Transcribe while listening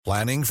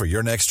Planning for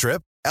your next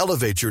trip?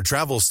 Elevate your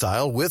travel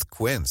style with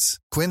Quince.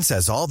 Quince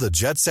has all the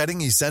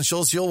jet-setting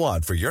essentials you'll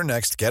want for your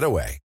next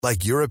getaway,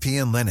 like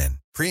European linen,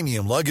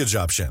 premium luggage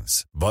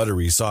options,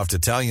 buttery soft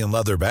Italian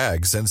leather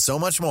bags, and so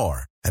much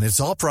more. And it's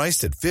all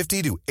priced at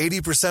 50 to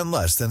 80%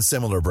 less than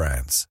similar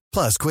brands.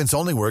 Plus, Quince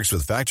only works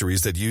with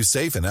factories that use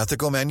safe and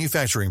ethical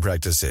manufacturing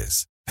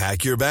practices.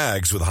 Pack your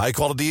bags with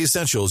high-quality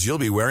essentials you'll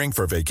be wearing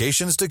for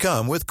vacations to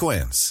come with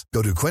Quince.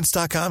 Go to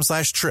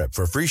quince.com/trip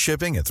for free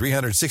shipping and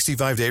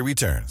 365-day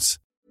returns.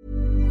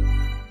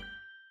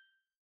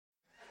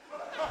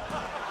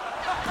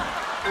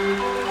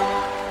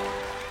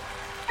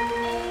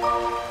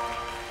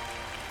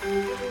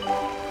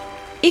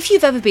 If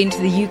you've ever been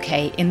to the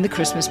UK in the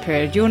Christmas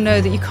period, you'll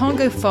know that you can't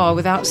go far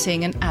without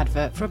seeing an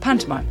advert for a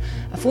pantomime,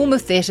 a form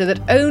of theatre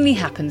that only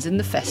happens in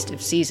the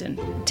festive season.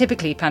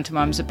 Typically,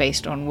 pantomimes are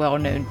based on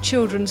well-known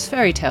children's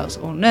fairy tales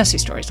or nursery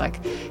stories like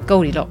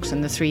Goldilocks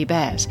and the Three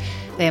Bears.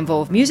 They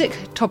involve music,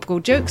 topical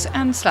jokes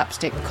and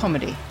slapstick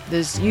comedy.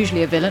 There's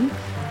usually a villain,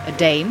 a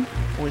dame,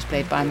 always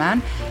played by a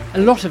man, a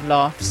lot of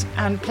laughs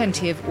and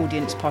plenty of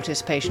audience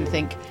participation.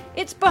 Think,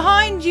 "It's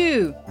behind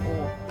you!"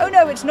 or "Oh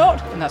no, it's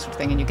not!" and that sort of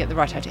thing, and you get the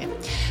right idea.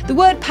 The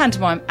word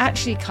pantomime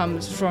actually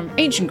comes from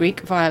ancient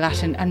Greek via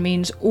Latin and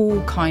means all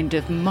kind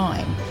of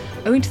mime,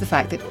 owing to the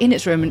fact that in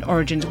its Roman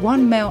origins,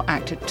 one male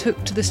actor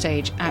took to the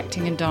stage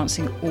acting and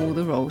dancing all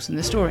the roles in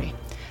the story.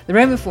 The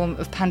Roman form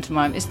of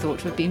pantomime is thought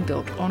to have been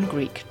built on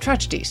Greek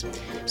tragedies.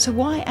 So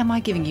why am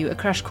I giving you a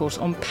crash course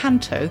on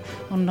panto,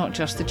 on not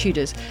just the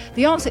Tudors?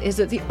 The answer is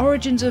that the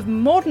origins of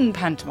modern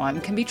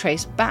pantomime can be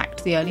traced back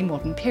to the early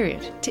modern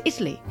period, to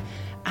Italy.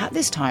 At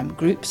this time,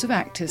 groups of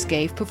actors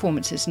gave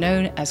performances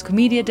known as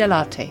commedia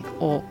dell'arte,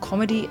 or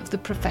comedy of the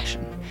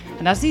profession.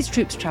 And as these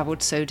troupes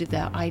travelled, so did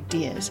their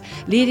ideas,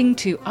 leading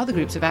to other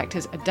groups of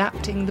actors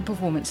adapting the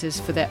performances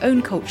for their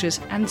own cultures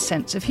and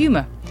sense of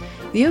humour.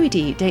 The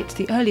OED dates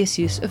the earliest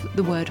use of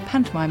the word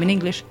pantomime in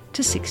English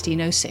to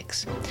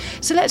 1606.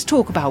 So let's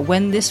talk about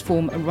when this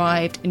form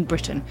arrived in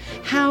Britain.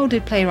 How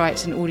did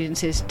playwrights and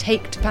audiences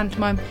take to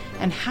pantomime,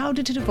 and how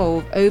did it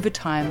evolve over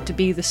time to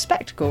be the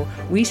spectacle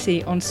we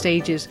see on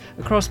stages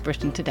across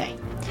Britain today?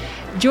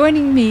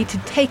 Joining me to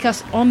take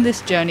us on this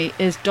journey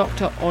is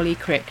Dr. Ollie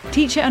Crick,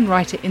 teacher and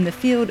writer in the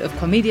field of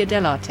commedia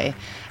dell'arte.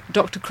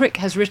 Dr. Crick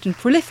has written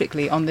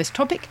prolifically on this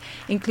topic,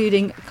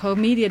 including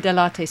Commedia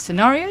dell'arte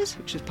Scenarios,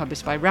 which was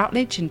published by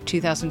Routledge in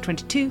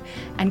 2022,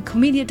 and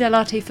Commedia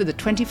dell'arte for the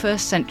 21st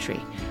Century,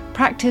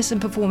 Practice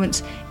and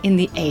Performance in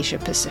the Asia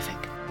Pacific.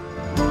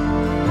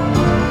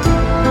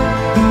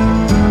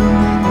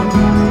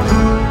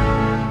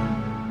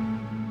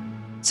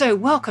 So,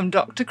 welcome,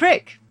 Dr.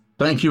 Crick.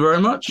 Thank you very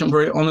much. I'm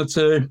very honoured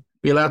to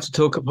be allowed to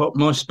talk about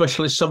my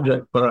specialist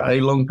subject for a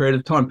long period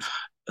of time.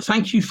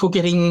 Thank you for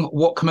getting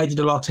what commedia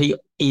dell'arte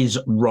is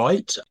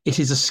right. It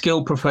is a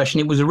skilled profession.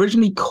 It was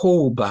originally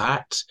called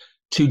that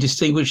to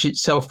distinguish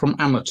itself from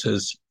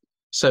amateurs.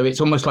 So it's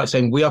almost like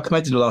saying we are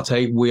commedia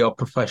dell'arte, we are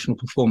professional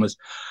performers.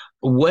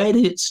 Where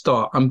did it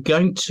start? I'm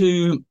going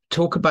to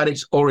talk about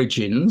its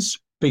origins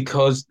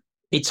because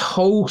its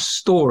whole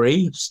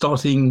story,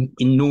 starting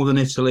in northern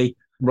Italy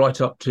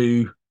right up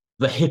to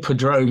the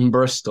Hippodrome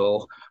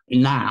Bristol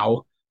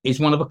now, is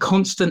one of a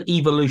constant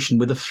evolution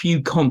with a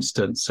few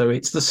constants. So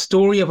it's the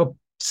story of a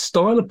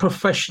style of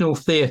professional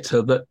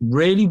theatre that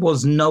really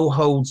was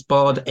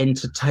no-holds-barred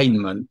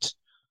entertainment,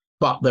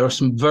 but there are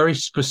some very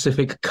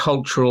specific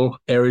cultural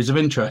areas of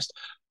interest.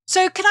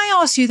 So can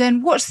I ask you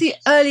then, what's the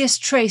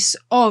earliest trace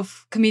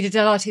of commedia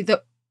dell'arte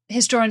that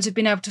historians have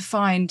been able to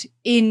find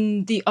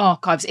in the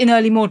archives in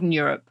early modern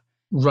Europe?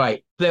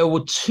 Right. There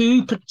were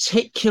two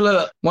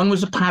particular, one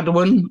was a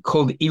Paduan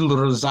called Il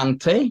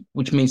Rosante,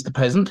 which means the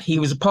peasant. He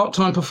was a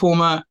part-time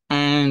performer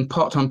and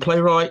part-time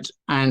playwright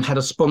and had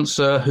a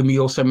sponsor whom he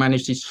also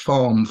managed his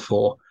farm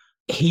for.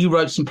 He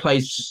wrote some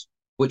plays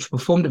which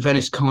performed at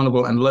Venice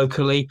Carnival and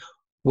locally,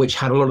 which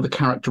had a lot of the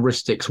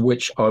characteristics,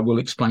 which I will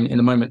explain in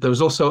a moment. There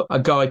was also a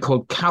guy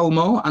called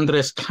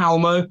Andres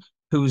Calmo,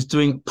 who was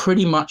doing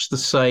pretty much the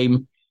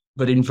same,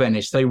 but in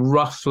Venice. They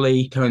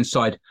roughly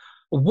coincide.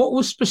 What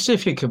was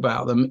specific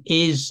about them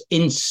is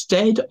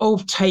instead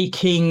of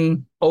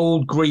taking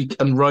old Greek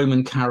and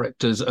Roman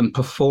characters and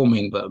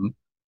performing them,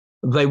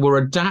 they were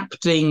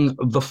adapting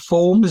the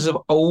forms of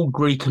old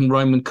Greek and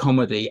Roman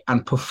comedy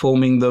and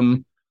performing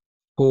them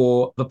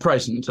for the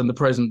present, and the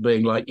present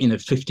being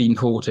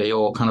 1540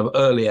 or kind of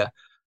earlier.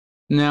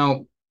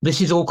 Now,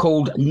 this is all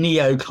called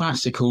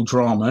neoclassical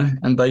drama,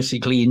 and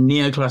basically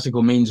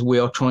neoclassical means we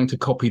are trying to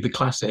copy the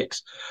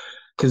classics,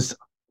 because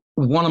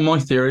one of my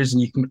theories,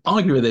 and you can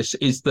argue with this,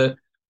 is that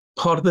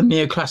part of the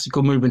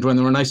neoclassical movement during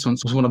the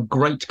Renaissance was one of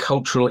great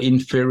cultural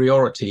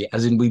inferiority,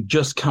 as in we've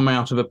just come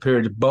out of a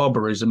period of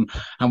barbarism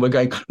and we're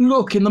going,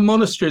 look, in the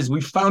monasteries, we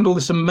found all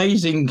this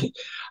amazing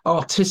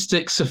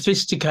artistic,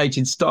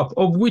 sophisticated stuff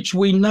of which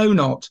we know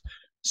not.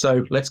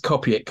 So let's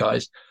copy it,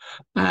 guys.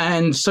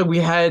 And so we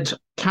had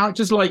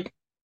characters like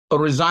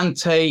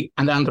Rosante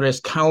and Andres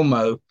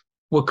Calmo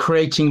were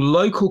creating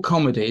local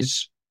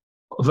comedies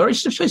very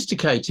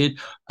sophisticated,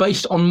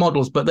 based on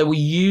models, but they were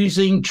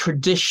using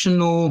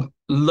traditional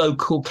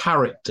local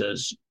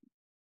characters.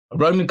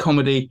 Roman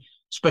comedy,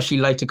 especially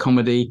later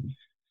comedy,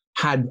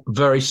 had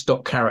very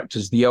stock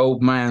characters. The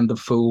old man, the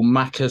fool,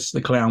 Maccus,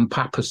 the clown,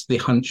 Pappus, the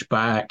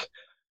hunchback,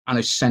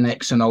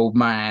 Senex, an old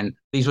man.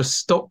 These were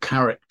stock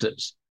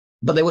characters.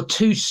 But there were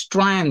two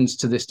strands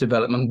to this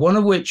development, one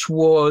of which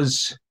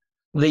was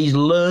these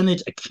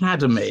learned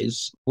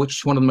academies,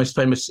 which one of the most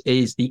famous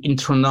is the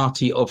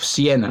Intronati of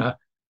Siena,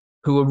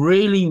 who were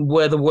really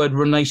where the word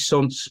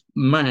Renaissance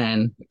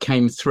man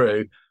came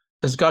through.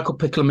 There's a guy called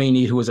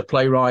Piccolomini who was a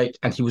playwright,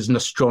 and he was an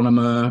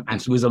astronomer,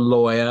 and he was a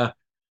lawyer.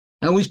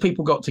 And all these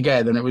people got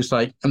together, and it was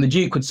like, and the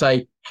Duke would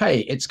say, hey,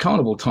 it's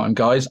carnival time,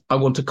 guys. I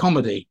want a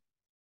comedy.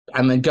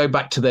 And then go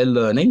back to their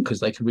learning, because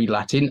they could read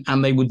Latin,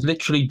 and they would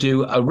literally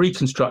do a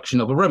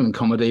reconstruction of a Roman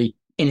comedy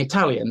in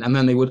Italian, and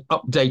then they would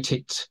update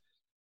it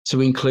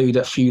to include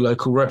a few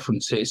local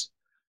references.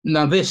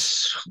 Now,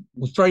 this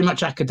was very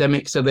much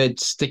academic, so they'd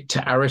stick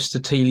to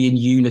Aristotelian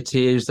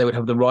unities. They would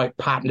have the right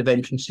pattern of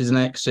entrances and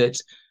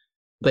exits.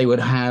 They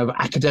would have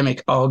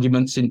academic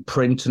arguments in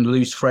print and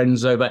loose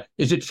friends over,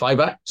 is it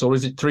 5 acts or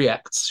is it 3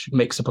 acts?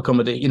 Mix up a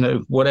comedy,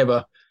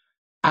 whatever.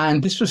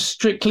 And this was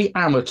strictly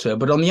amateur.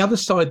 But on the other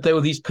side, there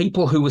were these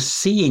people who were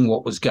seeing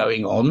what was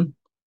going on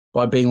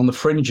by being on the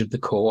fringe of the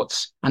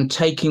courts and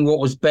taking what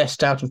was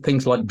best out of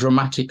things like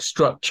dramatic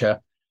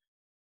structure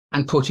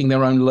and putting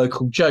their own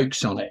local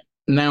jokes on it.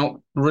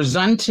 Now,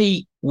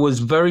 Rosanti was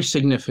very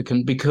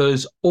significant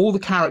because all the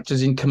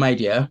characters in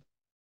Commedia,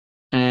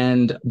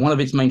 and one of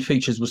its main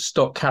features was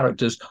stock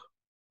characters,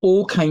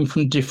 all came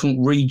from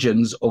different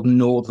regions of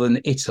northern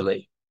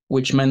Italy,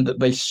 which meant that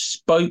they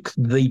spoke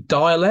the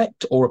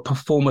dialect or a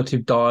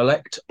performative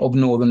dialect of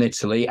northern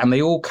Italy, and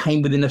they all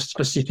came within a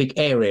specific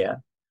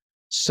area.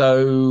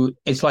 So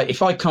it's like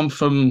if I come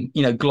from,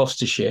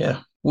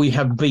 Gloucestershire, we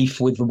have beef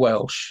with the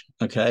Welsh,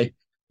 okay?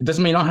 It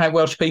doesn't mean I hate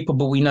Welsh people,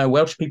 but we know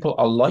Welsh people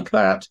are like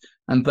that,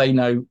 and they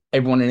know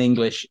everyone in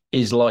English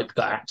is like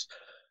that.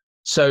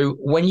 So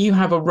when you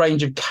have a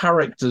range of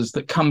characters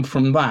that come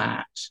from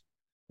that,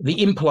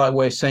 the impolite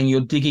way of saying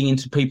you're digging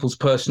into people's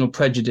personal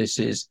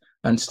prejudices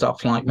and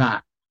stuff like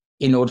that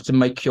in order to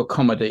make your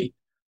comedy.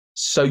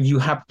 So you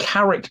have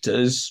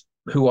characters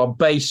who are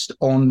based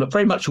on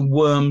very much a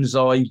worm's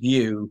eye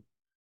view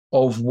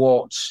of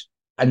what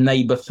a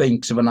neighbor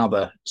thinks of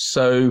another.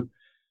 So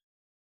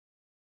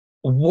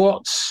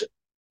what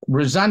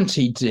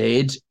Rosanti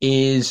did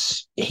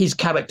is his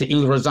character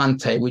Il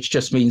Rosante, which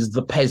just means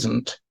the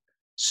peasant,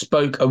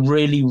 spoke a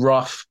really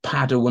rough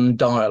Paduan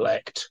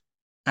dialect.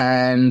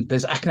 And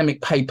there's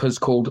academic papers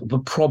called The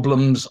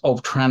Problems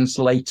of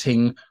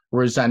Translating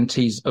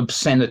Rosanti's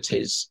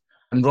Obscenities.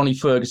 And Ronnie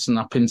Ferguson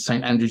up in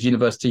St. Andrews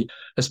University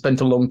has spent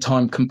a long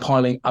time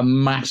compiling a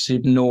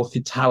massive North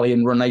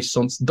Italian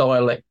Renaissance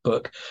dialect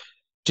book,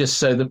 just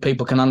so that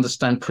people can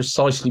understand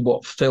precisely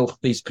what filth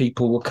these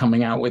people were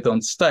coming out with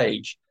on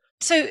stage.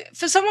 So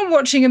for someone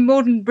watching a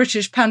modern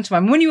British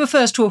pantomime, when you were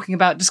first talking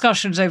about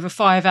discussions over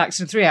 5 acts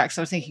and 3 acts,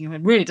 I was thinking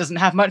it really doesn't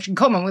have much in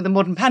common with a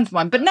modern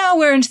pantomime. But now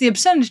we're into the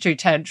obscenity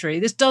territory.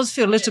 This does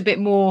feel a little bit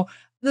more,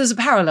 there's a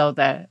parallel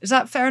there. Is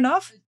that fair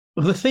enough?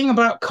 The thing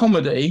about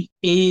comedy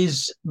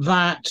is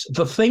that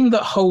the thing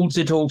that holds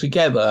it all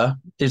together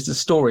is the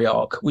story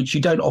arc, which you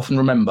don't often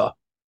remember.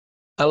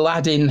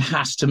 Aladdin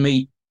has to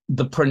meet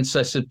the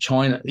princess of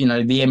China,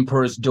 the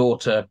emperor's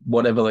daughter,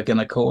 whatever they're going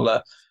to call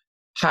her,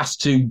 has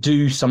to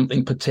do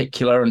something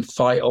particular and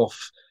fight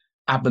off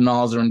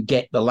Abanazar and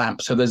get the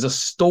lamp. So there's a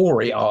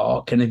story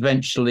arc, and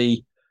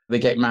eventually they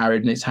get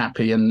married and it's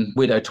happy, and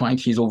Widow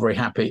Twanky is all very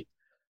happy.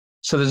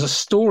 So there's a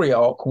story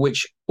arc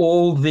which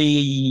all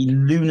the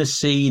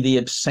lunacy, the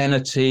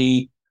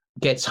obscenity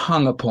gets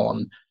hung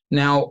upon.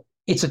 Now,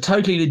 it's a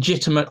totally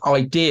legitimate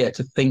idea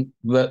to think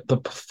that the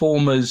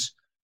performers,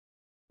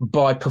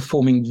 by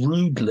performing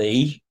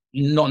rudely,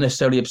 not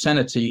necessarily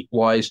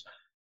obscenity-wise,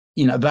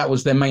 that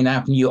was their main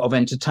avenue of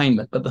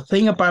entertainment. But the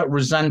thing about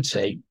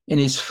Rosanti, in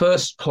his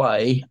first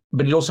play,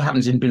 but it also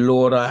happens in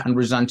Billora and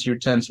Rosanti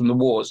Returns from the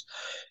Wars,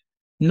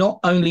 not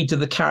only do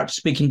the characters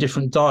speak in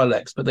different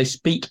dialects, but they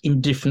speak in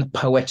different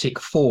poetic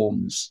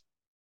forms.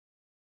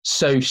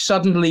 So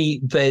suddenly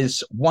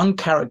there's one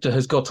character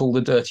has got all the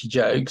dirty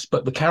jokes,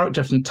 but the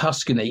character from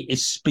Tuscany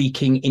is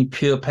speaking in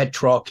pure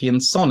Petrarchian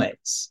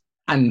sonnets.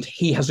 And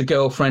he has a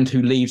girlfriend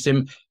who leaves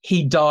him.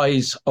 He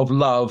dies of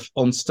love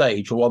on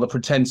stage, or rather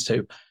pretends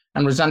to.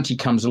 And Rosanti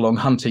comes along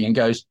hunting and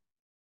goes,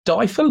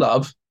 die for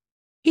love?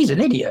 He's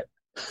an idiot.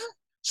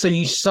 So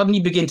you suddenly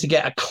begin to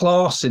get a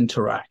class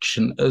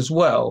interaction as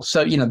well.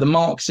 So, the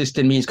Marxist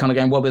in me is kind of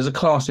going, well, there's a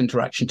class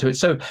interaction to it.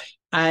 So,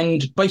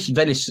 and basically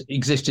Venice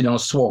existed on a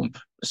swamp.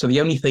 So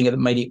the only thing that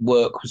made it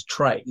work was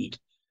trade.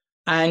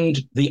 And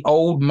the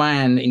old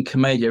man in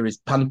Commedia is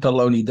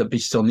Pantaloni the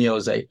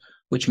Bisognose,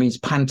 which means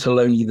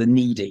Pantaloni the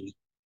needy,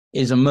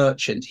 is a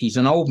merchant. He's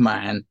an old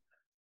man.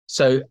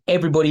 So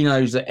everybody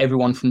knows that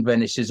everyone from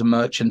Venice is a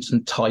merchant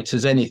and tight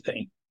as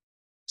anything.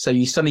 So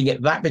you suddenly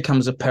get that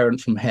becomes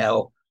apparent from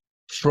hell.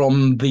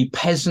 from the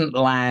peasant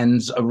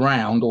lands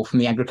around, or from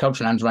the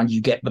agricultural lands around,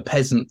 you get the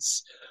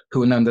peasants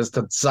who are known as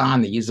the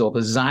Zanis or the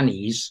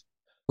Zannies,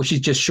 which is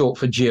just short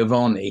for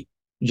Giovanni.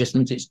 It just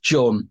means it's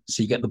John.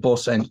 So you get the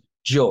boss and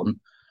John.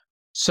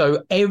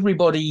 So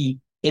everybody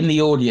in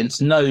the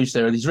audience knows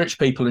there are these rich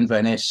people in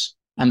Venice,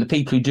 and the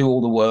people who do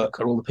all the work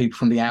are all the people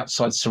from the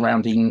outside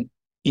surrounding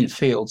in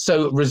fields.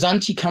 So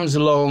Rosanti comes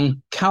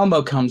along,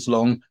 Calmo comes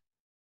along,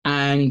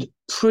 and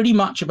pretty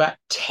much about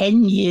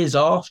 10 years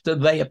after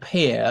they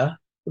appear,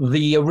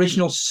 the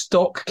original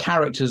stock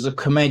characters of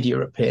Commedia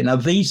appear. Now,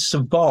 these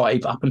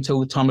survive up until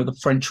the time of the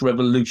French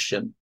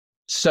Revolution.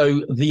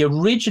 So the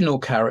original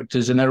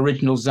characters in their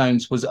original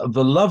zones was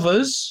the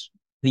lovers,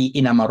 the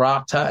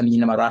Innamorata and the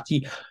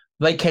Innamorati.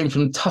 They came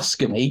from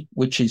Tuscany,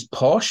 which is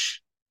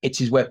posh.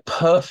 It is where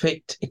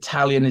perfect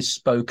Italian is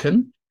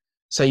spoken.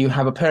 So you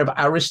have a pair of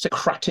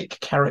aristocratic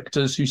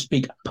characters who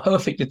speak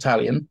perfect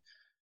Italian.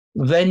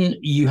 Then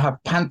you have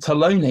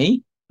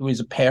Pantalone, who is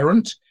a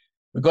parent.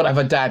 We've got to have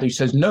a dad who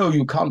says, no,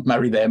 you can't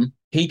marry them.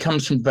 He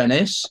comes from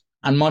Venice.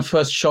 And my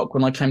first shock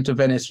when I came to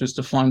Venice was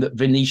to find that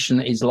Venetian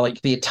is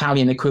like the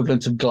Italian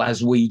equivalent of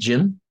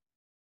Glaswegian.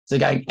 So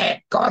going,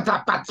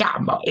 cosa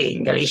facciamo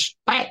English?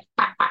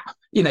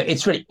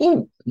 It's really,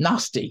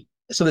 nasty.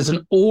 So there's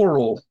an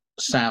oral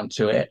sound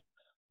to it.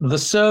 The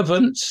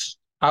servants,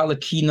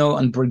 Alecchino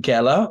and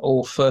Brighella,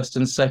 or first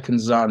and second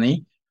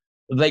Zani,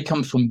 they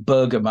come from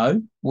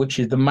Bergamo, which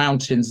is the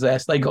mountains there.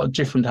 So they got a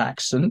different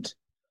accent.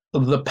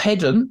 The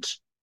pedant,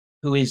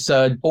 who is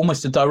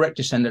almost a direct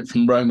descendant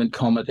from Roman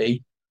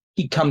comedy,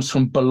 he comes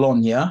from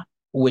Bologna,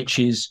 which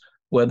is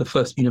where the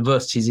first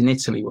universities in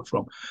Italy were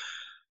from.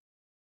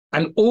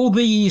 And all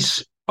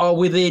these are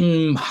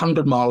within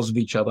 100 miles of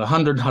each other,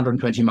 100,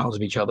 120 miles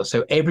of each other.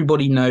 So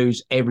everybody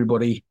knows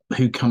everybody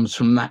who comes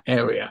from that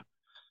area.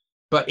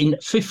 But in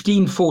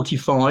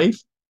 1545,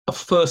 a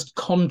first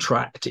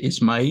contract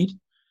is made,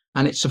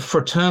 and it's a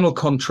fraternal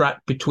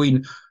contract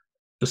between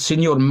the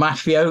Signor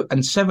Maffeo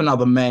and 7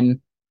 other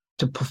men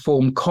to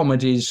perform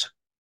comedies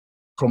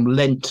from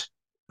Lent,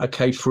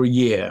 for a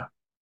year.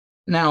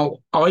 Now,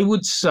 I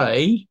would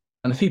say,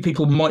 and a few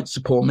people might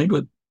support me,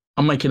 but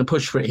I'm making a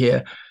push for it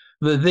here,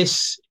 that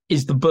this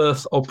is the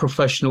birth of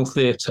professional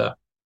theatre,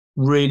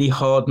 really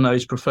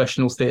hard-nosed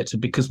professional theatre,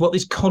 because what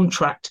this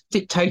contract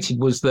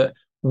dictated was that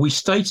we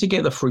stay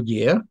together for a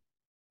year.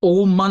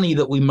 All money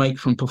that we make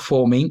from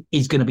performing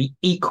is going to be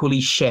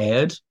equally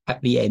shared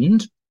at the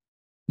end.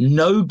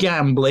 No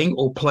gambling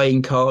or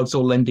playing cards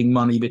or lending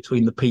money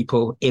between the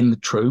people in the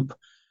troupe.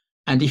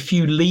 And if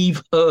you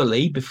leave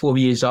early before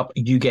the year's up,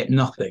 you get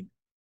nothing.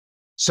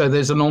 So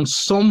there's an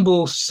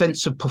ensemble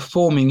sense of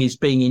performing is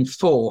being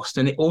enforced,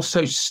 and it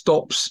also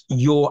stops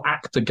your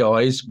actor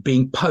guys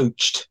being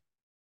poached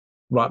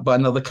by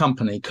another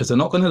company, because they're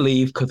not going to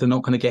leave because they're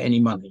not going to get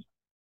any money.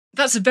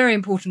 That's a very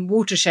important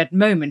watershed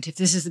moment if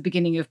this is the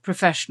beginning of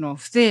professional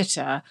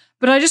theatre.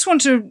 But I just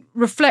want to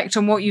reflect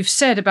on what you've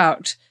said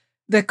about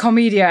the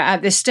commedia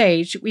at this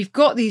stage. We've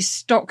got these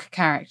stock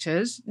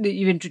characters that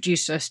you've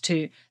introduced us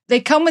to. They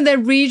come with their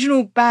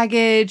regional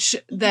baggage,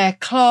 their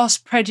class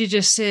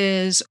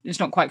prejudices. It's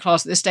not quite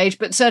class at this stage,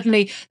 but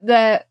certainly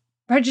their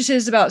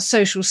prejudices about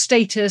social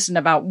status and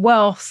about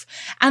wealth.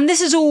 And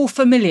this is all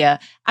familiar,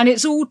 and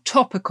it's all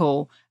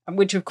topical,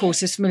 which of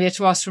course is familiar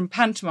to us from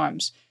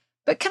pantomimes.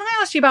 But can I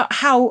ask you about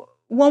how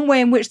one way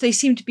in which they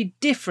seem to be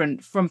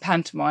different from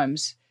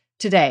pantomimes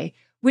today,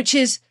 which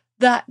is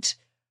that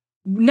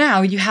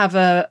now you have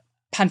a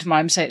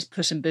pantomime, say it's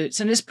Puss in Boots,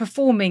 and it's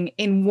performing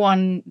in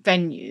one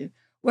venue,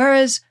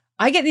 whereas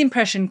I get the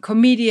impression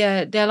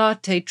Commedia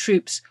dell'arte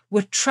troupes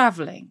were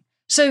travelling.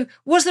 So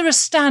was there a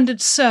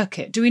standard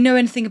circuit? Do we know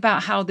anything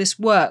about how this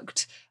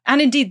worked? And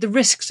indeed the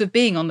risks of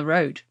being on the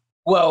road?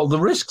 Well, the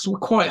risks were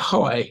quite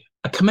high.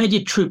 A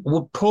Commedia troupe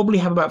would probably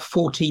have about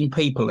 14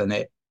 people in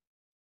it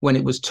when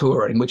it was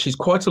touring, which is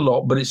quite a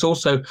lot, but it's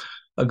also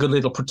a good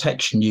little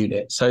protection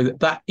unit. So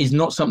that is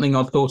not something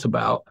I've thought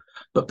about,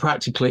 but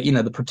practically,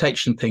 the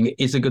protection thing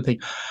is a good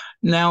thing.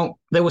 Now,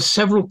 there were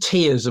several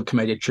tiers of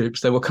Commedia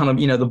troupes. There were kind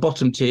of, the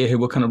bottom tier who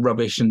were kind of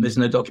rubbish and there's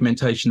no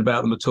documentation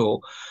about them at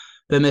all.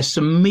 Then there's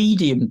some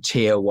medium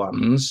tier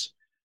ones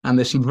and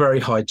there's some very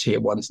high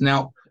tier ones.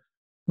 Now,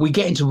 we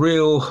get into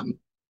real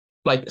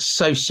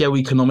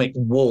socio-economic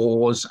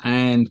wars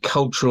and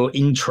cultural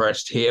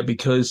interest here,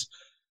 because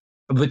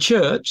the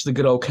church, the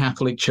good old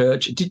Catholic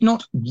Church, did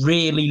not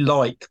really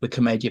like the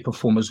Commedia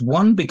performers.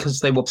 One,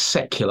 because they were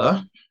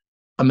secular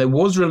and there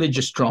was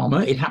religious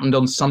drama. It happened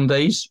on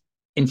Sundays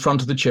in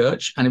front of the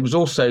church, and it was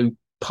also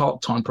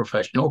part-time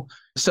professional.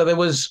 So there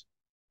was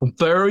a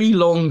very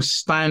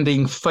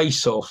long-standing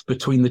face-off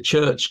between the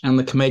church and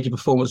the Commedia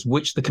performers,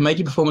 which the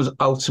Commedia performers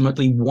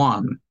ultimately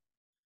won.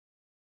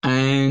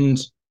 And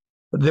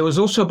there was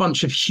also a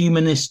bunch of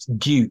humanist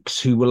dukes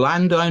who were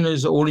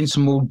landowners, all in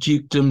small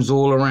dukedoms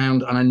all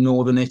around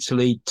northern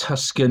Italy,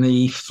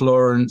 Tuscany,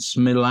 Florence,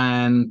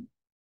 Milan,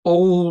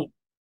 all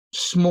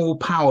small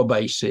power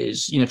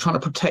bases, trying to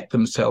protect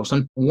themselves.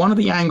 And one of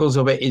the angles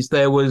of it is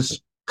there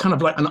was kind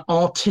of like an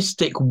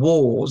artistic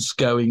wars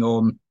going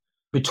on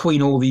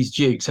between all these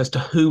dukes as to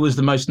who was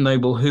the most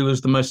noble, who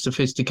was the most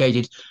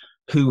sophisticated,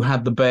 who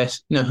had the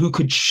best, who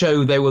could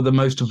show they were the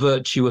most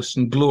virtuous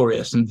and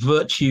glorious. And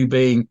virtue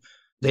being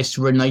this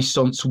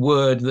Renaissance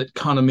word that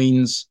kind of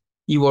means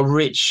you are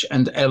rich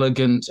and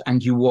elegant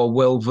and you are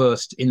well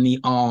versed in the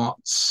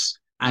arts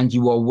and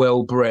you are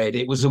well bred.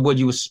 It was a word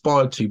you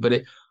aspired to, but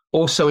it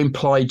also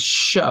implied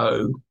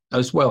show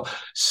as well.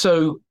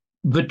 So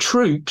the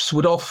troops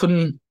would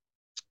often,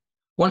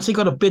 once they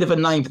got a bit of a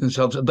name for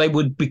themselves, they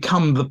would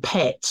become the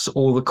pets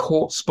or the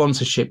court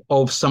sponsorship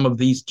of some of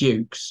these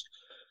dukes.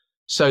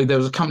 So there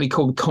was a company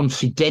called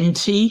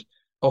Confidenti,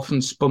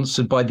 often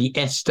sponsored by the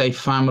Este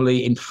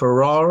family in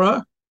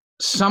Ferrara.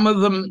 Some of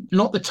them,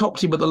 not the top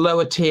tier, but the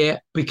lower tier,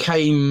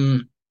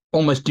 became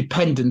almost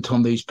dependent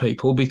on these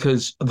people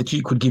because the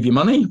Duke would give you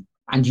money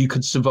and you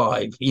could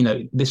survive.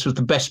 This was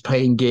the best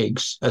paying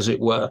gigs, as it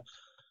were.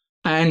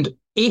 And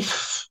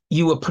if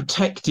you were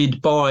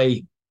protected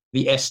by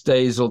the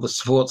Estes or the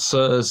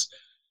Sforzas,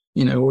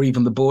 or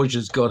even the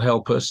Borgias, God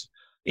help us,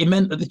 it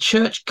meant that the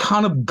church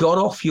kind of got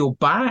off your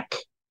back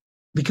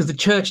because the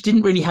church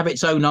didn't really have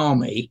its own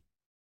army.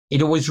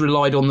 It always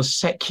relied on the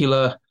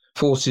secular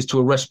forces to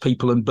arrest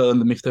people and burn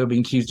them if they were being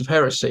accused of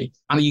heresy.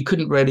 And you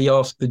couldn't really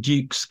ask the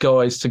Duke's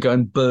guys to go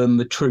and burn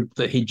the troop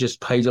that he'd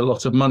just paid a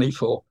lot of money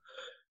for.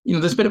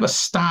 There's a bit of a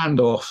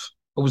standoff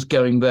that was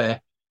going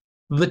there.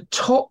 The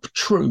top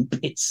troop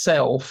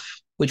itself,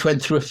 which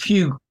went through a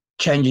few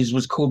changes,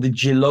 was called the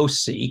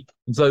Gelosi,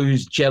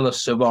 those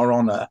jealous of our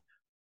honour.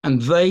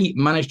 And they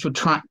managed to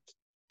attract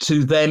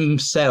to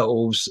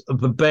themselves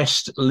the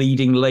best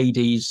leading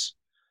ladies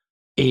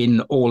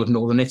in all of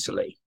northern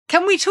Italy.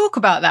 Can we talk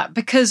about that?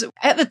 Because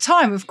at the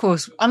time, of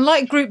course,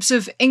 unlike groups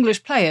of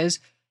English players,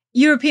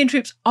 European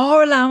troops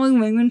are allowing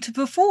women to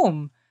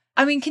perform.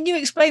 I mean, can you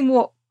explain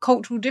what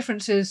cultural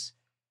differences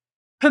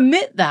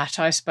permit that,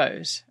 I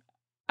suppose,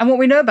 and what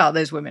we know about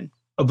those women?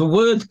 The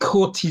word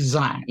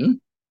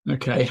courtesan,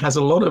 has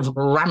a lot of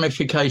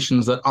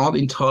ramifications that aren't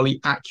entirely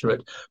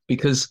accurate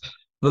because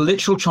the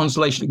literal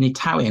translation in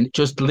Italian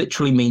just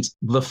literally means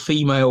the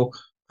female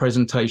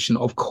presentation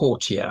of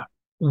courtier.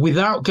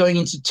 Without going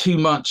into too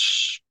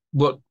much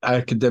what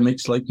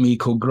academics like me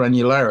call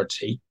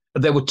granularity,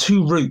 there were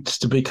two routes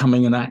to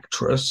becoming an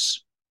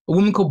actress. A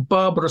woman called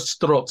Barbara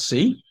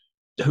Strozzi,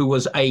 who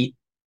was a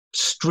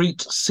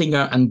street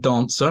singer and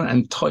dancer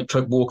and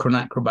tightrope walker and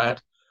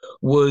acrobat,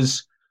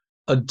 was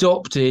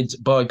adopted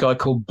by a guy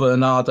called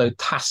Bernardo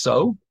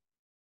Tasso,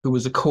 who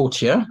was a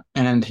courtier,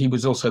 and he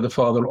was also the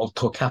father of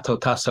Torquato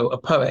Tasso, a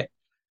poet.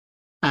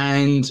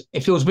 And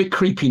it feels a bit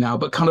creepy now,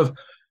 but kind of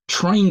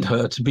trained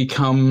her to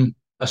become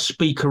a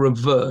speaker of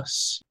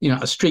verse,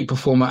 a street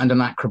performer and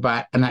an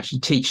acrobat, and actually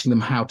teaching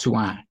them how to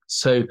act.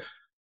 So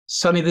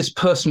suddenly this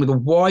person with a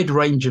wide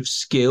range of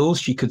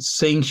skills, she could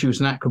sing, she was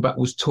an acrobat,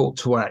 was taught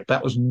to act.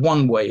 That was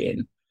one way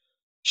in.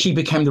 She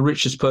became the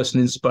richest person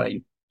in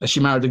Spain. She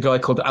married a guy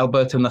called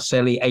Alberto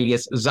Naselli,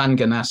 alias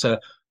Zanganassa.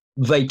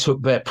 They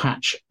took their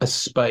patch as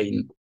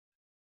Spain.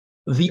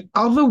 The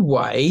other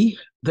way,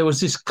 there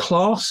was this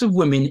class of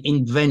women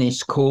in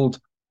Venice called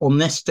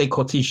oneste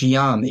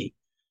cortigiani.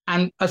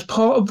 And as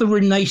part of the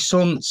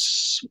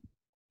Renaissance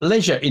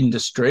leisure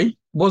industry,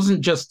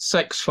 wasn't just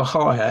sex for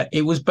hire.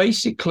 It was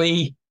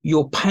basically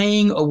you're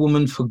paying a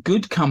woman for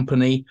good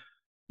company,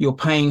 you're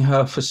paying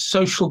her for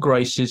social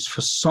graces,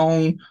 for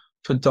song,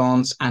 for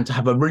dance, and to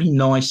have a really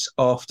nice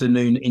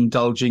afternoon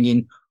indulging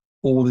in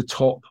all the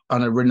top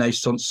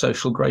Renaissance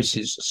social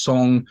graces,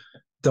 song,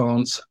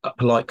 dance,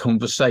 polite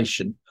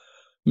conversation.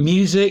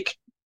 Music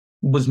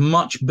was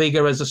much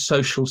bigger as a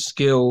social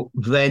skill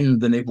then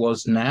than it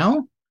was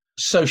now.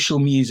 Social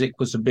music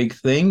was a big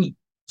thing.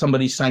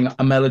 Somebody sang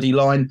a melody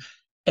line,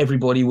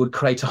 everybody would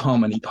create a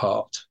harmony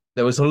part.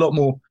 There was a lot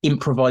more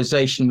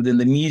improvisation within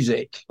the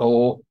music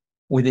or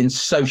within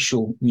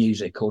social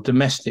music or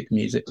domestic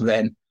music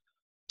then.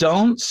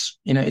 Dance,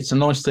 it's a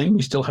nice thing.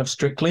 We still have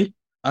Strictly,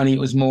 only it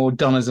was more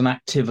done as an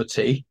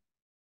activity.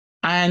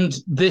 And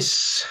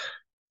this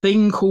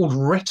thing called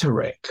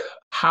rhetoric,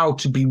 how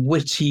to be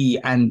witty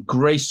and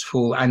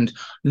graceful and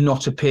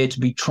not appear to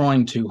be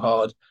trying too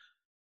hard.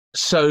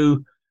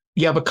 So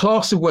you have a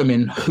class of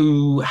women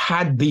who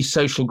had these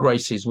social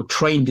graces, were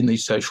trained in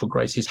these social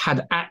graces,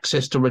 had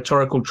access to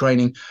rhetorical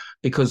training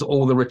because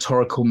all the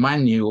rhetorical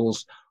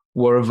manuals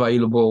were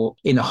available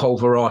in a whole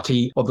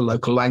variety of the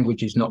local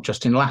languages, not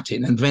just in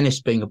Latin. And Venice,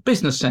 being a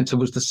business centre,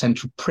 was the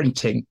centre of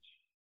printing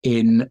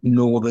in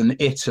northern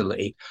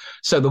Italy.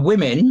 So the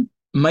women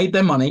made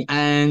their money.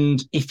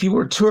 And if you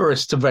were a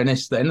tourist to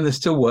Venice then, and there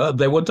still were,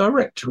 there were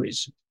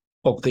directories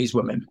of these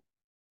women.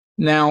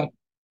 Now,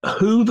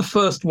 who the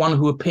first one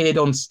who appeared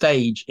on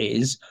stage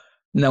is,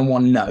 no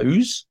one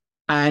knows.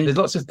 And there's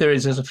lots of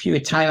theories. There's a few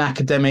Italian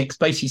academics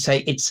basically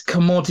say it's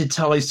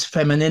commoditized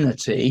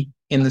femininity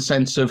in the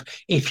sense of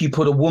if you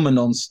put a woman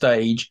on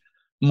stage,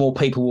 more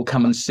people will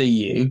come and see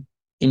you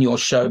in your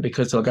show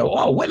because they'll go,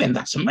 oh, women,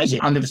 that's amazing.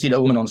 I've never seen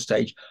a woman on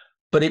stage.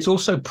 But it's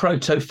also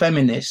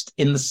proto-feminist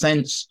in the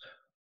sense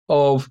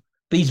of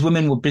these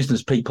women were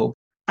business people.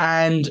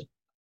 And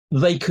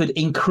they could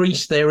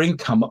increase their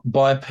income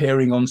by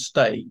appearing on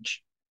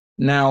stage.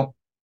 Now,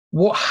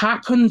 what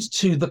happened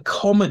to the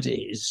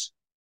comedies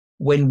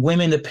when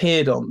women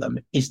appeared on them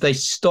is they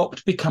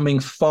stopped becoming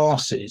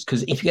farces,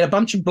 because if you get a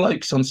bunch of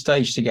blokes on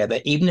stage together,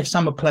 even if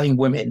some are playing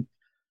women,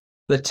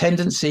 the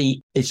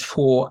tendency is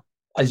for,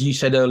 as you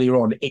said earlier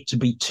on, it to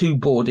be too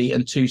bawdy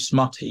and too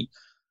smutty.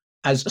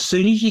 As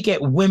soon as you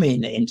get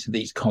women into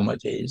these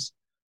comedies,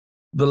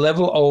 the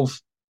level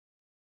of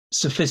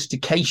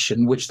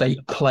sophistication which they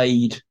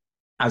played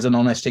as an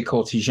oneste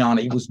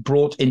cortigiani was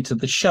brought into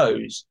the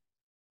shows,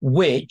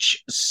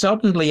 which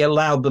suddenly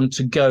allowed them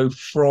to go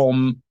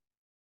from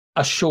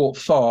a short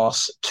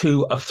farce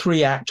to a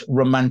 3-act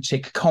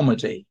romantic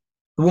comedy.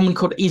 The woman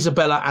called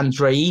Isabella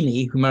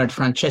Andreini, who married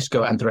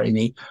Francesco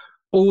Andreini,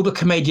 all the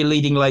Commedia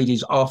leading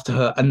ladies after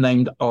her are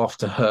named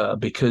after her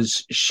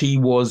because she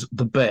was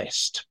the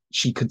best.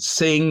 She could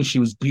sing, she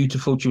was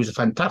beautiful, she was a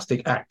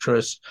fantastic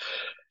actress.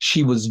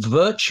 She was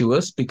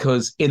virtuous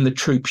because in the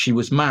troupe she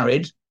was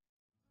married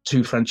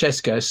to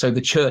Francesco, so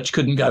the church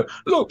couldn't go,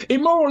 look,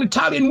 immoral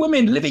Italian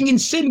women living in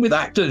sin with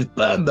actors,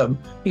 burn them.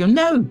 You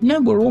go,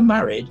 no, we're all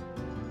married.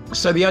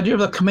 So the idea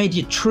of the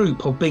Commedia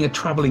troupe, of being a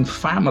travelling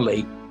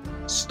family,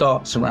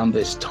 starts around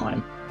this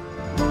time.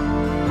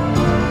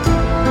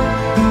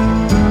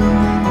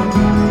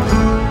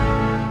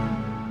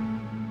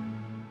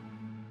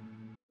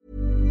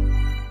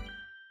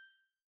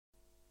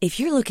 If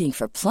you're looking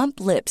for plump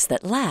lips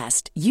that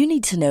last, you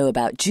need to know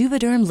about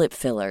Juvederm lip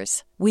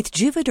fillers. With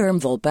Juvederm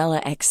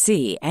Volbella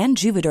XC and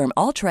Juvederm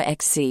Ultra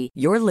XC,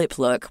 your lip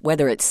look,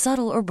 whether it's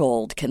subtle or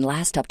bold, can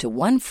last up to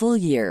 1 full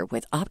year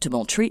with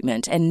optimal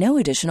treatment and no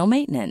additional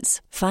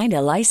maintenance. Find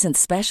a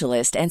licensed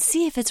specialist and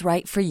see if it's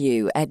right for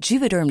you at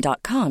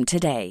Juvederm.com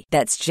today.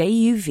 That's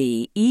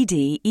JUVEDERM.com.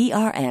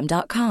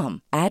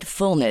 Add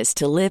fullness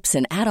to lips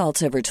in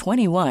adults over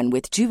 21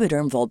 with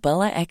Juvederm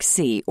Volbella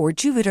XC or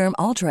Juvederm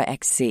Ultra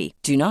XC.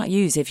 Do not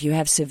use if you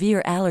have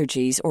severe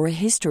allergies or a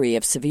history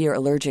of severe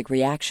allergic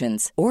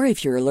reactions, or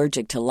if you're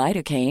allergic to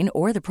lidocaine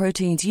or the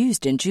proteins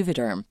used in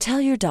Juvederm. Tell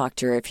your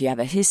doctor if you have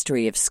a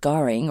history of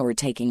scarring or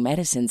taking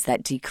medicines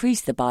that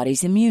decrease the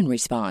body's immune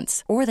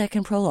response or that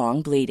can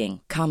prolong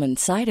bleeding. Common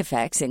side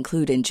effects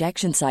include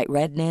injection site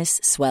redness,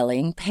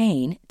 swelling,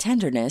 pain,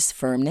 tenderness,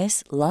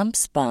 firmness,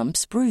 lumps,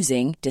 bumps,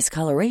 bruising,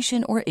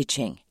 discoloration, or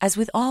itching. As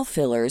with all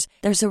fillers,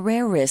 there's a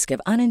rare risk of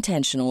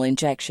unintentional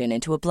injection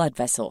into a blood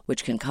vessel,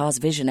 which can cause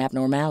vision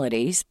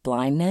abnormalities,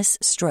 blindness,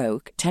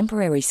 stroke,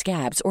 temporary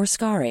scabs, or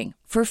scarring.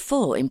 For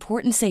full,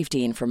 important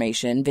safety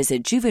information,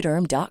 visit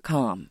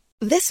Juvederm.com.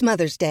 This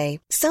Mother's Day,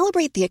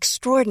 celebrate the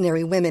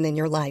extraordinary women in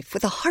your life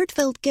with a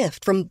heartfelt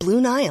gift from Blue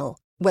Nile.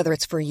 Whether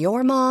it's for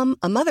your mom,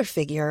 a mother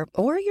figure,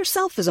 or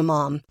yourself as a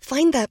mom,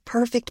 find that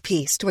perfect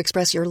piece to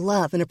express your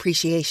love and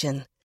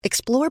appreciation.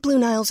 Explore Blue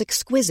Nile's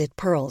exquisite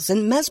pearls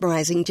and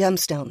mesmerizing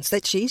gemstones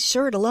that she's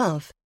sure to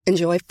love.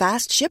 Enjoy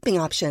fast shipping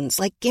options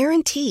like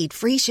guaranteed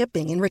free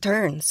shipping and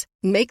returns.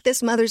 Make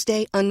this Mother's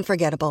Day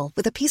unforgettable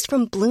with a piece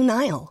from Blue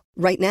Nile.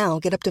 Right now,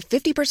 get up to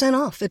 50%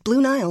 off at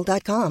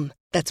BlueNile.com.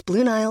 That's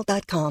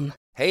BlueNile.com.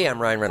 Hey, I'm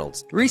Ryan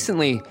Reynolds.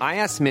 Recently, I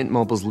asked Mint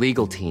Mobile's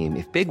legal team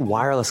if big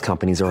wireless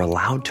companies are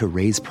allowed to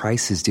raise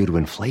prices due to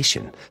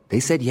inflation. They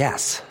said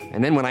yes.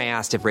 And then when I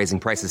asked if raising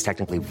prices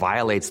technically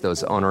violates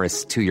those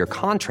onerous 2-year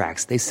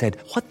contracts, they said,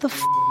 what the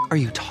f*** are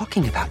you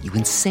talking about, you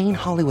insane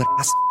Hollywood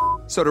ass f-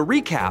 So to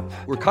recap,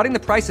 we're cutting the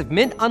price of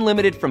Mint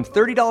Unlimited from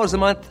 $30 a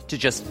month to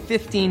just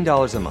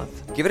 $15 a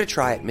month. Give it a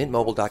try at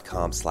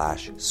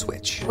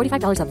mintmobile.com/switch.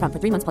 $45 up front for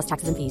 3 months plus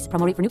taxes and fees.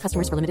 Promo rate for new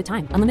customers for limited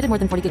time. Unlimited more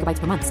than 40 gigabytes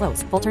per month.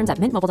 Slows full terms at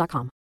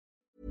mintmobile.com.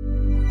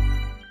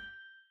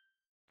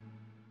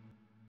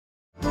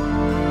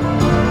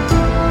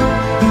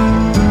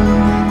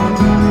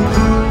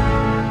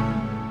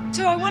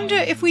 So I wonder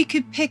if we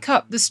could pick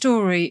up the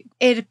story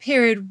at a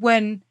period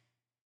when,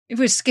 if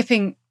we're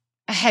skipping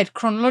ahead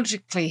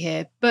chronologically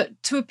here,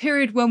 but to a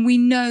period when we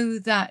know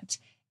that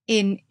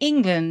in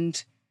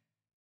England,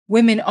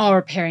 women are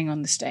appearing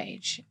on the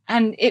stage.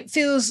 And it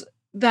feels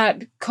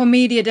that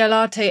Commedia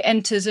dell'arte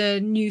enters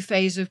a new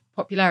phase of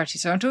popularity.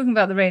 So I'm talking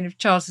about the reign of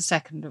Charles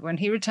II, when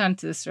he returned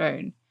to the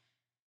throne.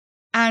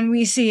 And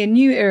we see a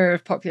new era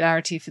of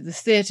popularity for the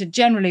theatre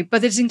generally,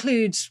 but it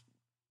includes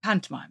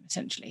pantomime,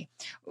 essentially.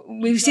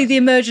 We see the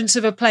emergence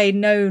of a play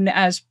known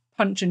as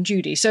Punch and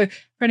Judy. So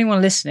for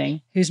anyone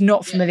listening who's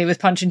not familiar with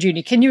Punch and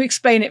Judy, can you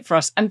explain it for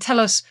us and tell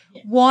us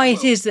why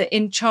it is that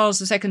in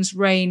Charles II's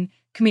reign,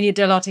 Commedia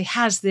dell'arte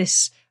has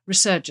this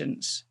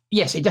resurgence?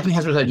 Yes, it definitely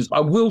has a resurgence. I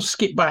will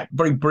skip back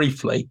very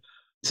briefly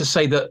to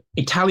say that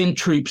Italian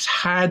troops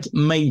had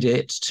made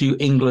it to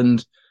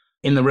England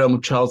in the realm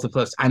of Charles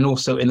I and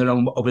also in the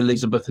realm of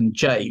Elizabeth and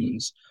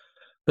James.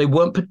 They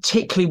weren't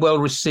particularly well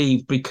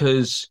received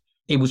because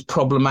it was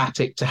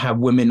problematic to have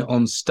women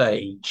on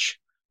stage.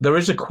 There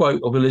is a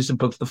quote of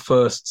Elizabeth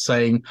I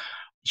saying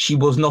she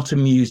was not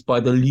amused by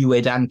the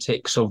lewd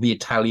antics of the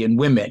Italian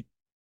women.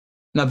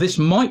 Now, this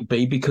might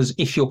be because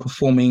if you're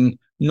performing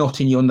not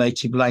in your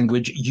native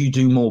language, you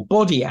do more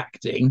body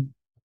acting,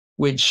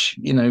 which,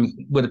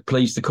 would have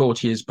pleased the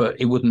courtiers, but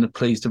it wouldn't have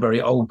pleased a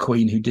very old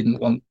queen who didn't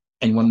want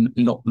anyone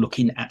not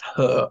looking at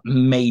her,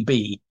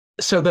 maybe.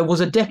 So there was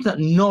a definite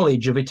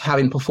knowledge of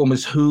Italian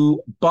performers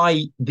who,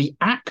 by the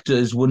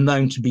actors, were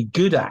known to be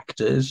good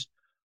actors,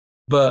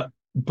 but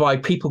by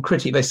people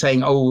critically, they're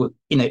saying, oh,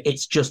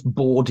 it's just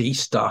bawdy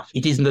stuff.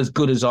 It isn't as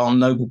good as our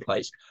noble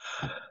plays.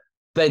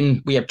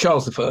 Then we have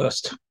Charles I,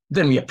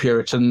 then we have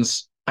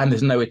Puritans, and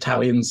there's no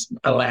Italians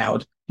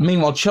allowed.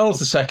 Meanwhile,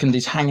 Charles II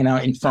is hanging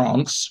out in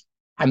France,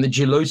 and the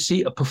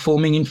Gelosi are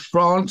performing in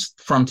France,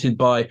 fronted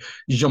by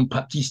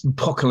Jean-Baptiste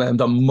Poquelin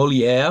de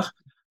Molière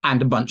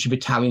and a bunch of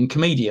Italian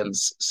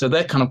comedians. So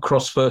they're kind of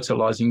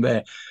cross-fertilizing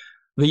there.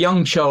 The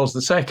young Charles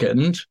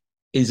II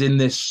is in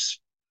this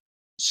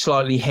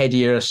slightly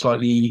headier,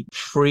 slightly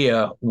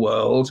freer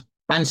world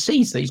and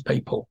sees these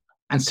people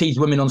and sees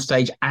women on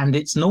stage, and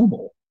it's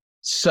normal.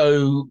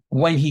 So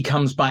when he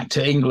comes back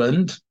to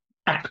England,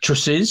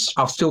 actresses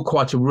are still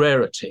quite a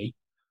rarity.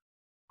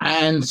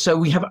 And so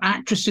we have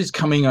actresses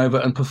coming over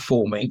and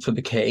performing for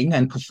the king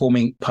and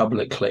performing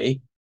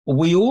publicly.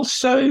 We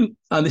also,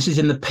 and this is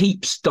in the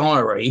Pepys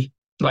diary,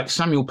 like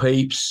Samuel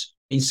Pepys,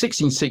 in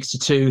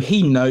 1662,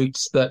 he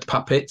notes that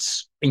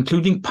puppets,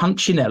 including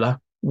Punchinella,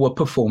 were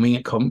performing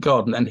at Covent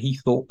Garden, and he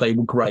thought they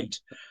were great.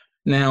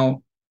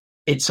 Now,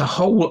 it's a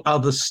whole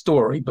other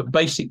story, but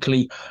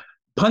basically,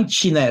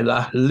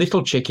 Punchinella,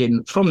 Little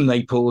Chicken from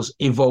Naples,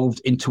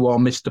 evolved into our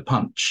Mr.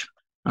 Punch.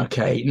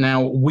 Okay,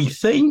 now we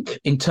think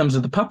in terms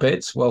of the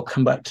puppets, well,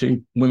 come back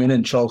to women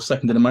and Charles II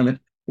in a moment.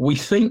 We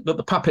think that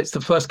the puppets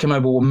that first came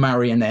over were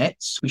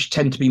marionettes, which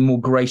tend to be more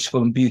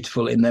graceful and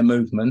beautiful in their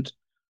movement,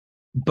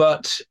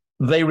 but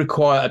they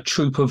require a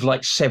troupe of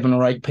like 7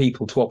 or 8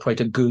 people to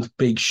operate a good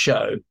big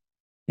show.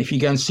 If you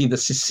go and see the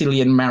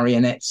Sicilian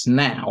marionettes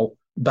now,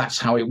 that's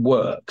how it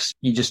works.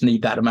 You just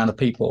need that amount of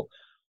people.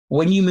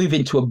 When you move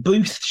into a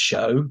booth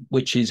show,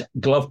 which is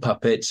glove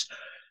puppets,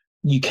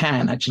 you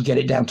can actually get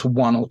it down to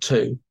 1 or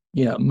 2.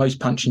 Most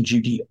Punch and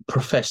Judy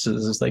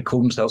professors, as they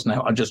call themselves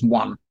now, are just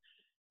 1.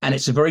 And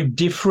it's a very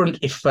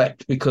different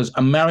effect because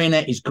a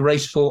marionette is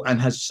graceful and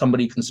has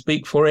somebody who can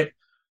speak for it.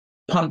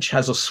 Punch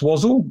has a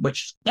swazzle,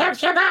 which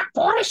gives you that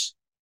voice,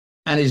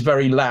 and is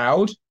very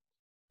loud.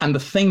 And the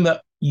thing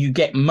that you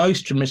get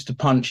most from Mr.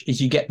 Punch is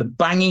you get the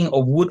banging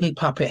of wooden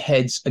puppet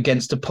heads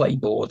against a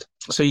playboard.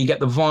 So you get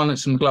the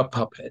violence from glove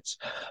puppets.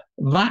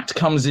 That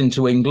comes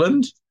into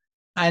England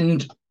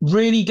and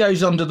really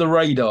goes under the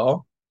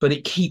radar, but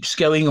it keeps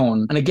going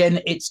on. And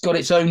again, it's got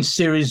its own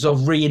series of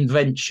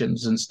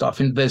reinventions and stuff.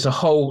 And there's a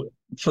whole,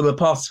 for the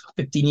past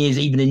 15 years,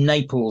 even in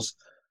Naples,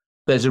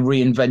 there's a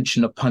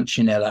reinvention of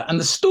Punchinella. And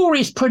the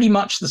story is pretty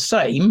much the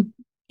same.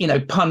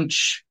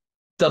 Punch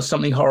does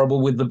something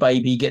horrible with the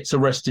baby, gets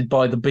arrested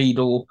by the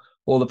beadle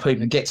or the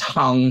people, gets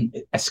hung,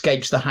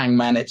 escapes the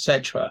hangman,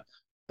 etc.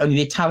 Only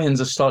the Italians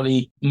are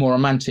slightly more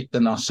romantic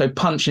than us. So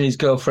Punch and his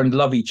girlfriend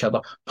love each other.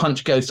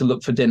 Punch goes to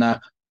look for dinner,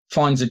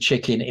 finds a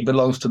chicken. It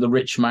belongs to the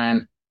rich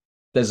man.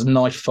 There's a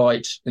knife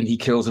fight and he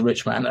kills the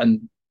rich man.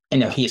 And,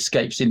 he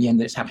escapes in the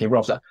end. It's happy ever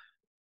after.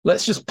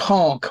 Let's just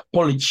park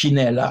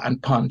Polichinella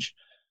and Punch.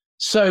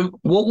 So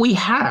what we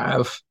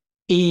have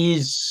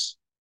is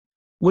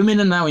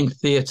women are now in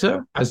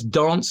theatre as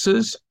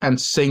dancers and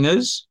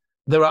singers.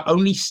 There are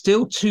only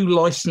still 2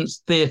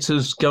 licensed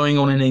theatres going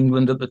on in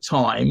England at the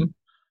time.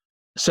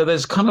 So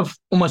there's kind of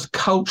almost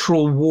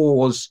cultural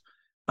wars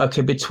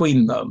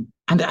between them.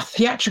 And a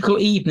theatrical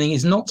evening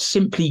is not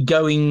simply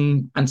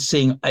going and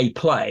seeing a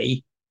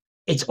play.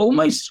 It's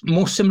almost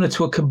more similar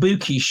to a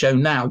kabuki show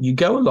now. You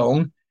go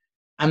along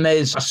and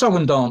there's a song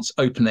and dance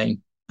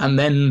opening, and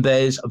then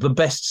there's the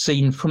best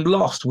scene from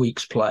last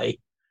week's play.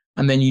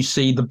 And then you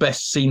see the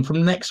best scene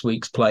from next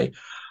week's play.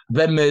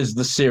 Then there's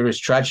the serious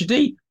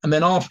tragedy. And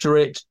then after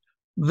it,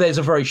 there's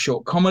a very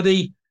short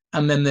comedy.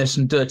 And then there's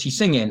some dirty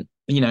singing.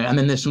 And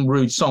then there's some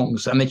rude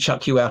songs, and they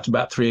chuck you out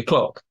about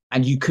 3:00.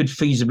 And you could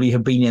feasibly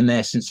have been in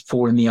there since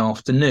 4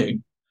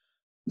 PM.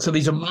 So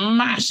these are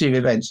massive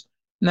events.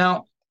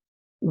 Now,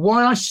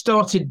 why I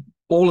started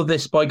all of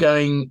this by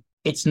going,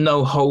 it's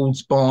no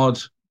holds barred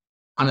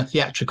and a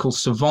theatrical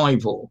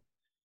survival,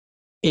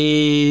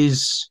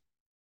 is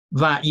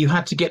that you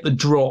had to get the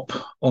drop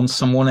on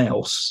someone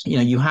else.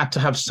 You had to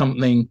have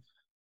something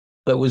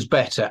that was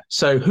better.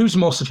 So who's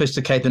more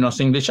sophisticated than us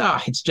English?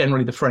 It's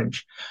generally the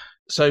French.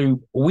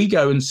 So we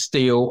go and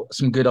steal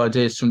some good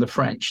ideas from the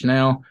French.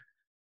 Now,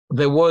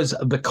 there was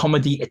the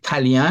Comédie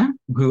Italienne,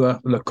 Le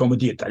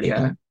Comédie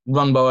Italienne,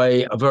 run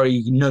by a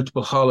very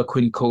notable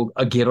harlequin called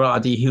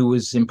Ghirardi, who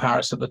was in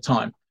Paris at the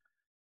time.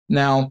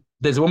 Now,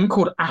 there's a woman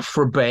called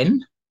Aphra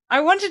Behn. I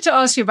wanted to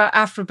ask you about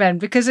Aphra Behn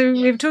because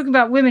we were talking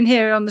about women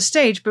here on the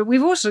stage, but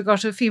we've also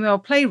got a female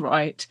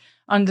playwright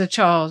under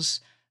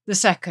Charles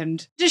II.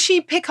 Does she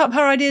pick up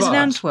her ideas in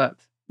Antwerp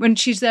when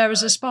she's there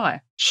as a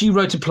spy? She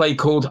wrote a play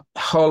called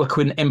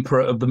Harlequin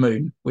Emperor of the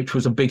Moon, which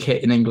was a big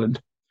hit in England.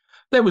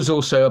 There was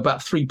also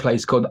about 3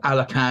 plays called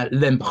Harlequin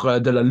l'Empereur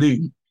de la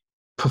Lune,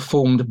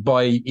 performed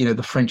by,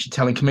 the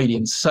French-Italian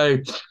comedians. So,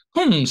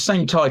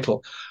 same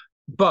title.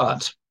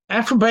 But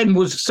Aphra Behn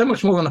was so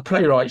much more than a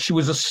playwright. She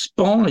was a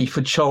spy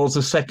for Charles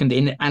II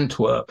in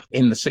Antwerp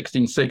in the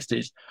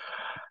 1660s.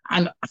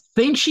 And I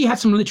think she had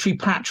some literary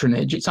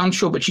patronage. It's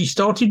unsure, but she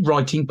started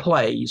writing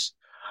plays.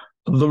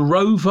 The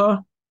Rover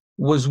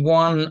was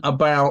one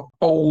about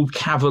old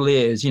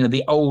cavaliers,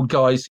 the old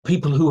guys,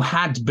 people who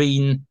had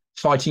been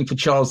fighting for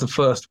Charles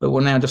I, but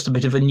were now just a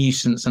bit of a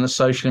nuisance and a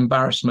social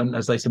embarrassment,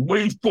 as they said,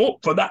 we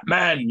fought for that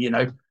man,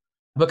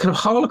 But kind of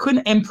Harlequin,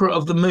 Emperor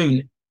of the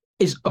Moon,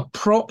 is a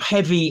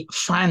prop-heavy,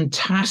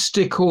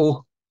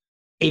 fantastical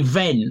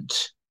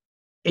event.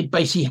 It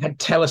basically had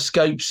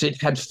telescopes, it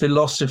had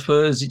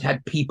philosophers, it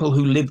had people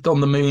who lived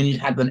on the moon, it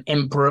had an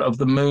Emperor of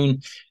the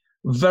Moon,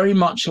 very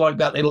much like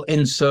that little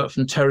insert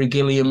from Terry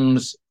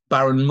Gilliam's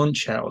Baron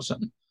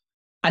Munchausen.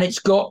 And it's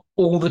got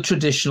all the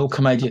traditional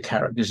commedia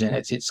characters in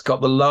it. It's got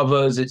the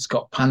lovers, it's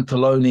got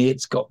Pantalone,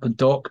 it's got the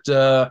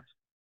doctor,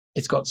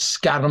 it's got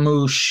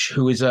Scaramouche,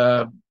 who is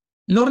not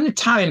an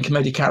Italian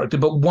commedia character,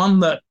 but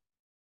one that,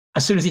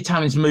 as soon as the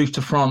Italians moved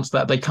to France,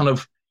 that they kind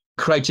of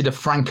created a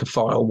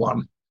Francophile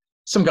one.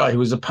 Some guy who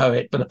was a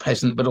poet, but a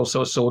peasant, but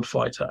also a sword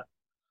fighter.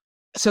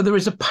 So there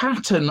is a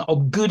pattern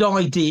of good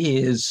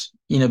ideas,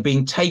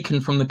 being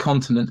taken from the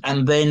continent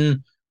and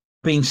then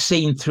being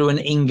seen through an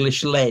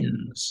English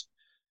lens.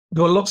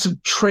 There were lots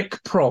of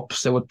trick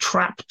props. There were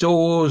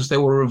trapdoors.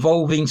 There were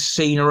revolving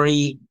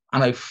scenery,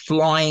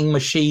 flying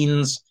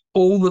machines,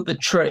 all of the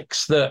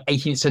tricks that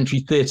 18th century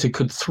theatre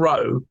could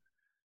throw.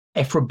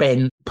 Ephra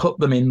Behn put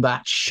them in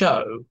that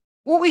show.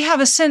 What we have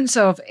a sense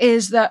of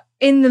is that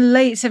in the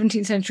late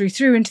 17th century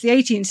through into the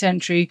 18th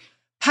century,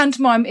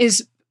 pantomime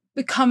is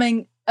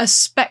becoming a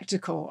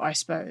spectacle, I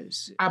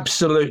suppose.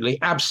 Absolutely,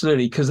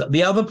 absolutely. Because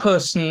the other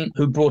person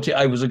who brought it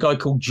over was a guy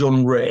called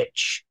John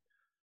Rich,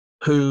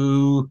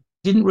 who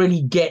didn't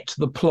really get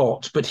the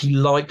plot, but he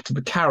liked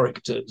the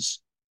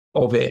characters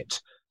of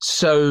it.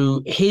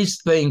 So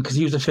his thing, because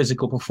he was a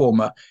physical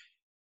performer,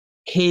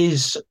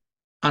 his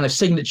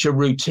signature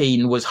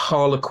routine was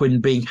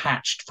Harlequin being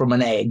hatched from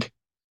an egg.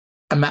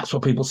 And that's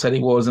what people said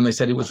it was. And they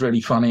said it was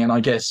really funny. And I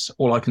guess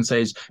all I can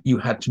say is you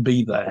had to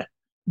be there.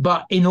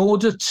 But in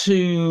order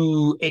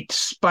to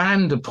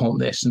expand upon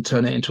this and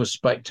turn it into a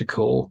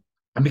spectacle,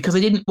 and because they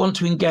didn't want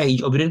to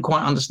engage or they didn't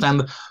quite understand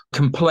the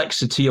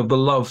complexity of the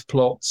love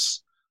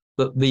plots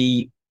that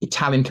the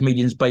Italian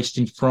comedians based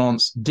in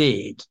France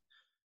did,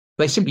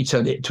 they simply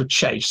turned it into a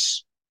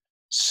chase.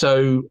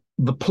 So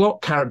the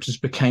plot characters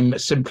became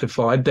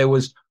simplified. There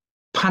was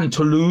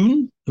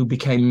Pantaloon, who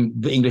became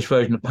the English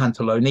version of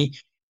Pantalone,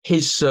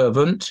 his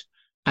servant,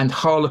 and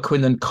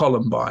Harlequin and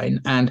Columbine.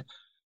 And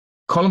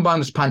Columbine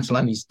was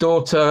Pantalone's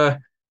daughter.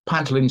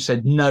 Pantaloon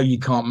said, no, you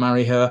can't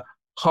marry her.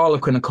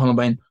 Harlequin and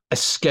Columbine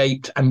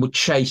escaped and were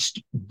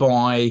chased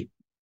by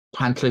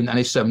Pantaloon and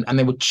his servant. And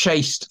they were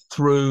chased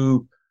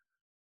through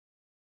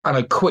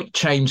quick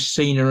change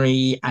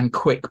scenery and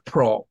quick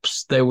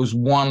props. There was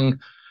one,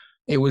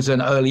 it was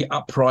an early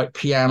upright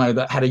piano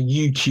that had a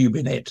U-tube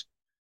in it.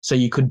 So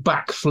you could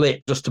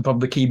backflip just above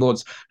the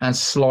keyboards and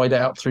slide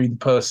out through the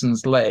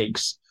person's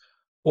legs.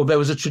 Or there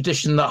was a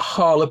tradition that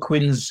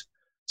Harlequin's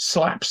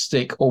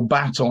slapstick or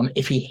baton,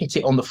 if he hit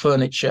it on the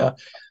furniture,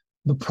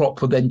 the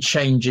prop would then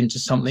change into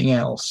something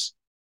else.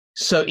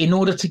 So in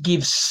order to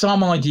give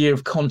some idea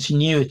of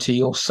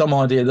continuity or some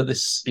idea that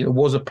this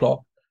was a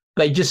plot,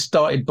 they just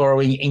started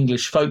borrowing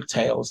English folk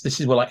tales. This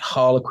is where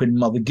Harlequin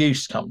Mother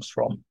Goose comes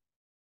from.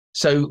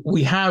 So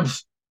we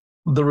have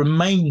the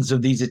remains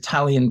of these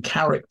Italian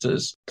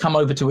characters come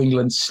over to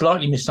England,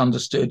 slightly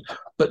misunderstood,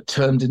 but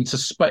turned into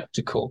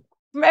spectacle.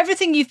 From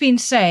everything you've been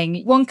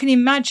saying, one can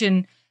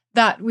imagine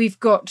that we've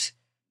got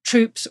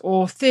troupes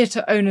or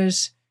theatre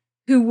owners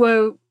who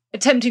were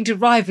attempting to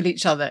rival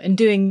each other and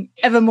doing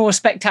ever more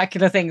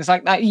spectacular things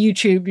like that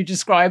YouTube you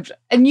described.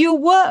 And your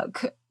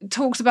work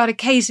talks about a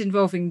case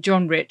involving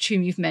John Rich,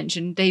 whom you've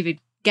mentioned, David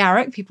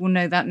Garrick, people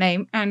know that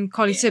name, and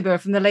Colley Cibber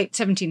from the late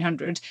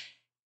 1700s.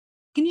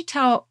 Can you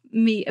tell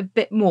me a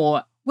bit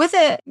more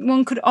whether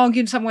one could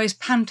argue in some ways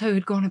Panto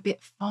had gone a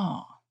bit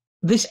far?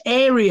 This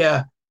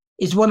area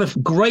is one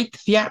of great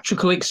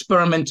theatrical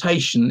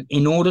experimentation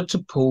in order to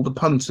pull the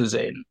punters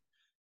in.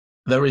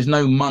 There is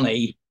no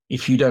money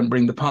if you don't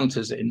bring the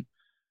punters in.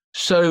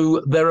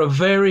 So there are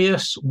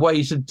various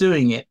ways of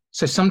doing it.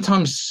 So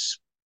sometimes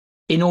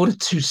in order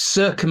to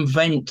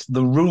circumvent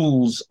the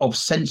rules of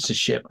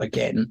censorship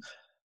again,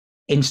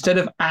 instead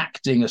of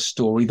acting a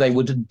story, they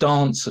would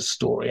dance a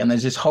story. And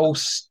there's this whole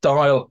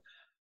style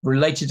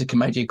related to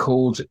commedia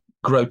called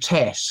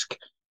grotesque.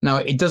 Now,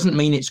 it doesn't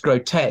mean it's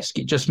grotesque.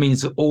 It just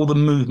means that all the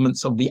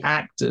movements of the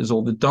actors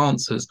or the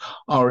dancers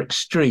are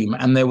extreme.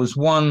 And there was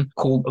one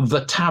called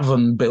The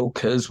Tavern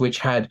Bilkers, which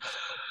had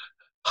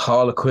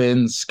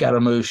Harlequin,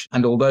 Scaramouche,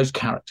 and all those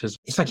characters.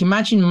 It's like,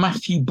 imagine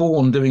Matthew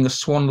Bourne doing a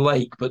Swan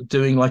Lake, but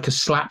doing like a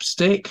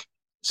slapstick.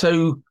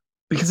 So,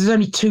 because there's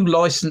only 2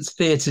 licensed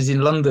theatres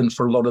in London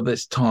for a lot of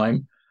this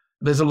time,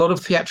 there's a lot of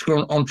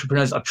theatrical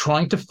entrepreneurs are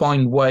trying to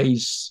find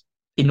ways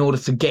in order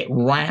to get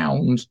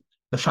round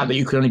the fact that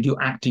you can only do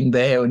acting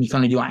there and you can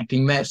only do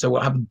acting there. So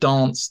we'll have a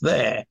dance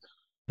there.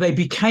 They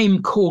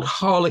became called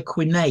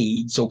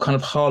harlequinades or kind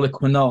of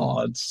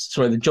harlequinades.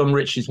 Sorry, the John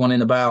Rich's one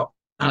in about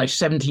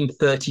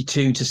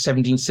 1732 to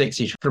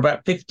 1760. For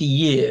about 50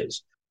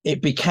 years,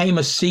 it became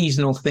a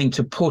seasonal thing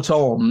to put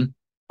on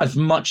as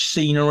much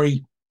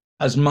scenery,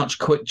 as much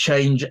quick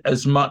change,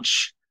 as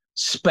much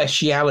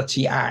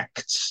speciality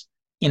acts,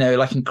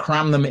 and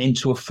cram them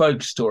into a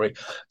folk story.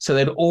 So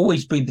there'd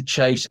always be the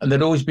chase and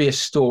there'd always be a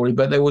story.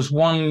 But there was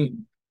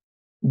one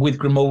with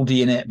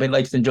Grimaldi in it, a bit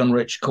later than John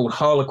Rich, called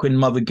Harlequin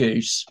Mother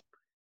Goose.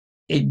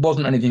 It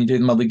wasn't anything to do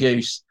with Mother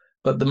Goose,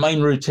 but the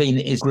main routine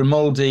is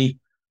Grimaldi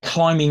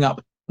climbing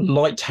up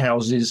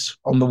lighthouses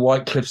on the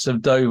White Cliffs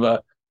of Dover,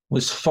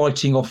 was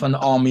fighting off an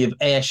army of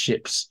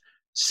airships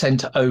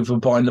sent over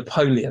by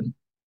Napoleon.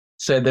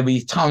 So there'd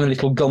be tiny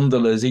little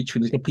gondolas, each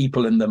with little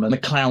people in them, and the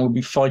clown would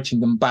be fighting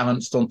them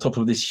balanced on top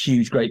of this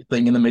huge, great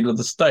thing in the middle of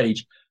the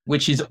stage,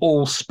 which is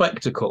all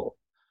spectacle.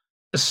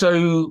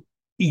 So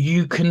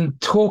you can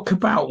talk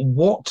about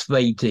what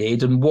they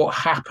did and what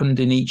happened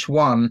in each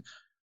one,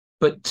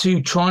 but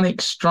to try and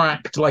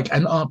extract like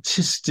an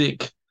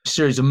artistic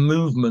series of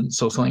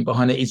movements or something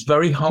behind it is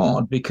very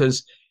hard,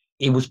 because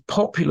it was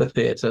popular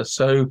theatre.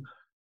 So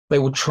they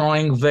were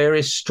trying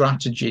various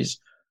strategies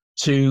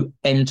to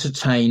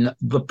entertain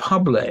the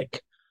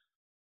public.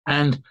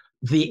 And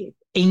the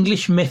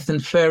English myth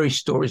and fairy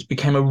stories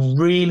became a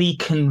really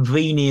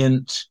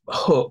convenient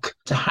hook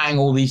to hang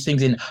all these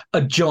things in.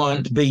 A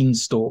giant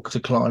beanstalk to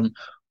climb,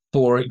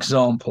 for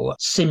example,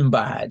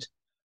 Sinbad.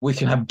 We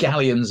can have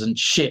galleons and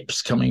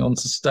ships coming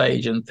onto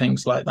stage and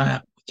things like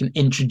that. We can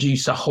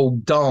introduce a whole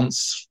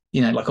dance,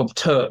 like of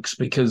Turks,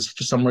 because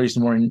for some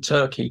reason we're in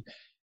Turkey.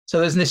 So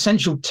there's an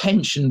essential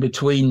tension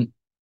between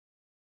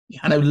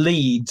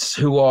leads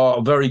who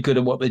are very good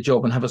at what their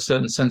job and have a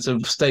certain sense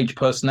of stage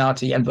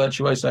personality, and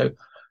virtuoso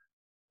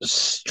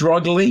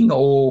struggling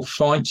or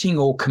fighting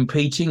or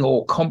competing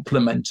or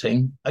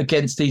complementing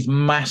against these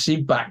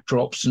massive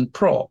backdrops and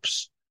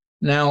props.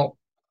 Now,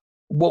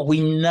 what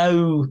we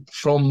know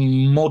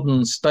from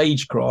modern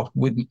stagecraft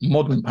with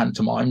modern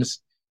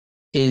pantomimes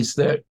is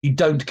that you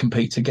don't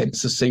compete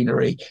against the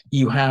scenery.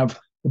 You have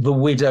the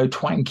widow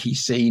twanky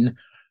scene,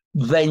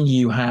 then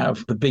you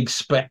have the big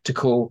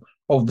spectacle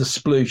of the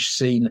sploosh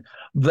scene,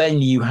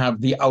 then you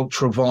have the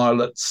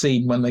ultraviolet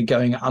scene when they're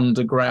going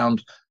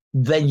underground,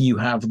 then you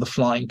have the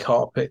flying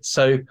carpet.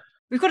 So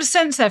we've got a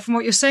sense there from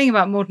what you're saying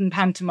about modern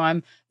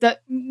pantomime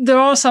that there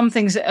are some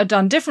things that are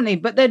done differently,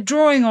 but they're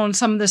drawing on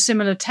some of the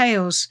similar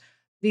tales,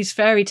 these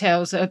fairy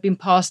tales that have been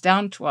passed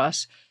down to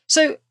us.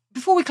 So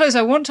before we close,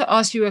 I want to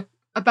ask you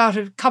about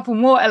a couple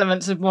more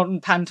elements of modern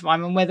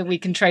pantomime and whether we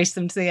can trace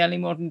them to the early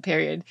modern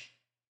period.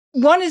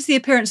 One is the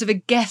appearance of a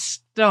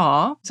guest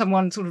star,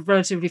 someone sort of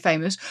relatively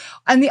famous,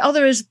 and the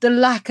other is the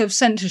lack of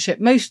censorship.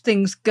 Most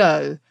things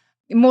go.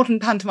 Modern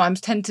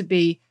pantomimes tend to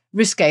be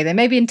risque. They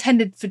may be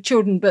intended for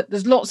children, but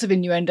there's lots of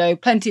innuendo,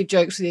 plenty of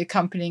jokes for the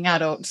accompanying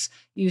adults,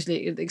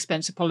 usually at the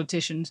expense of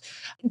politicians.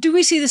 Do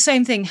we see the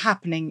same thing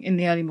happening in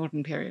the early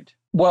modern period?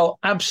 Well,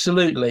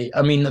 absolutely.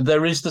 I mean,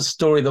 there is the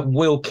story that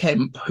Will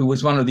Kemp, who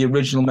was one of the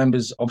original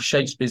members of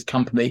Shakespeare's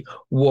company,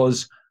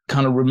 was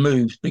kind of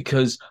removed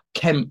because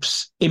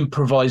Kemp's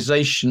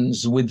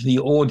improvisations with the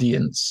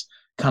audience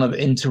kind of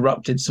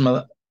interrupted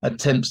some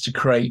attempts to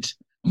create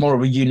more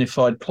of a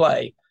unified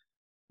play.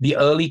 The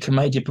early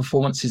commedia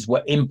performances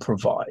were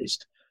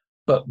improvised,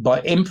 but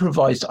by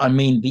improvised, I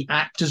mean the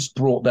actors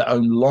brought their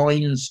own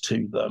lines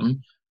to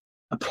them.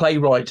 A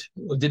playwright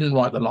didn't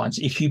write the lines.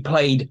 If you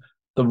played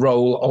the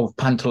role of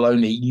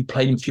Pantalone, you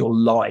played him for your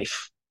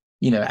life,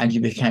 and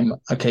you became,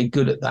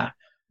 good at that.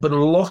 But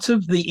a lot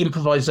of the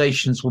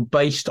improvisations were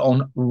based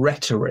on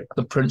rhetoric,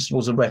 the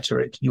principles of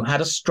rhetoric. You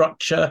had a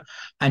structure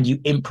and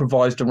you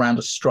improvised around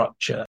a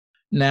structure.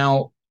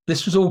 Now,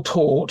 this was all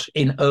taught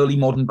in early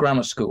modern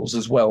grammar schools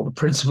as well, the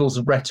principles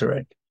of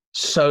rhetoric.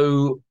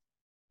 So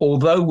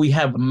although we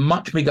have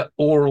much bigger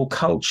oral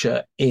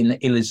culture in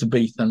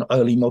Elizabethan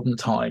early modern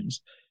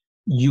times,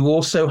 you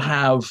also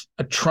have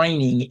a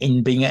training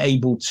in being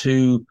able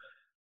to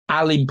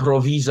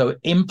all'improviso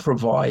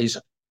improvise,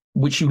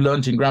 which you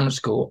learned in grammar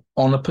school,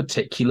 on a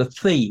particular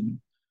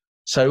theme.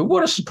 So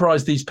what a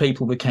surprise these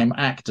people became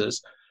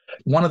actors.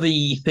 One of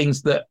the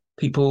things that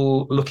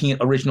people looking at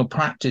original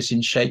practice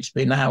in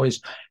Shakespeare now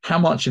is how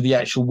much of the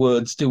actual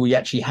words do we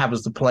actually have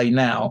as the play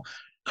now?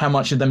 How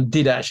much of them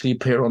did actually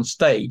appear on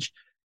stage?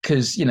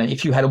 Because,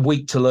 if you had a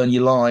week to learn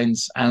your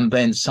lines and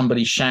then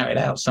somebody shouted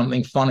out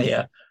something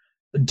funnier,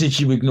 did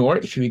you ignore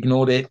it? If you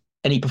ignored it,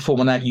 any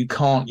performer now, you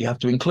have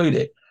to include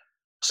it.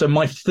 So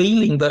my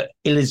feeling that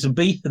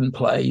Elizabethan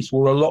plays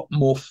were a lot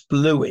more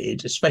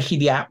fluid, especially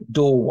the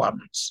outdoor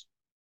ones,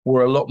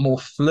 were a lot more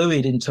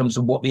fluid in terms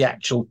of what the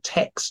actual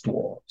text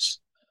was.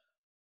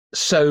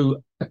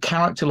 So a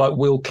character like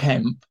Will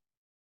Kemp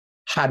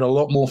had a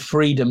lot more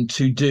freedom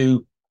to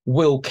do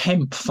Will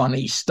Kemp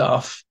funny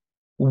stuff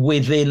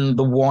within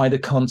the wider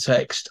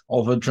context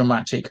of a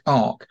dramatic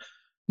arc.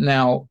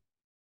 Now,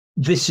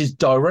 this is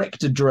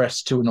direct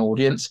address to an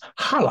audience.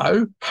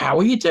 Hello, how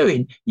are you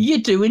doing? You're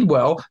doing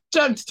well.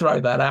 Don't throw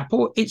that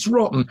apple. It's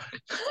rotten.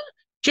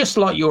 Just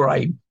like your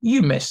aim.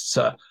 You missed,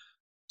 sir.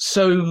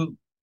 So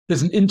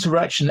there's an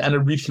interaction and a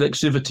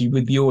reflexivity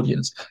with the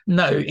audience.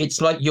 No,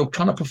 it's like you're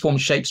trying to perform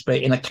Shakespeare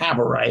in a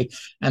cabaret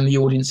and the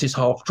audience is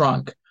half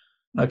drunk.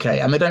 Okay.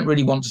 And they don't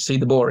really want to see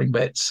the boring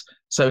bits.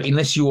 So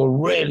unless you are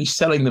really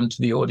selling them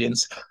to the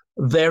audience,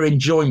 their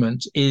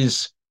enjoyment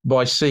is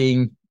by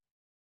seeing,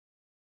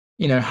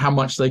 how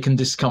much they can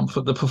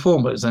discomfort the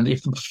performers. And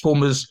if the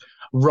performers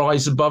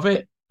rise above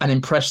it and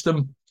impress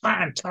them,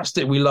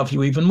 fantastic. We love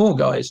you even more,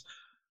 guys.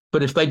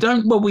 But if they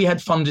don't, well, we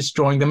had fun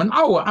destroying them. And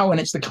and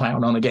it's the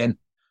clown on again.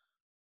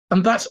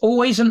 And that's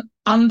always an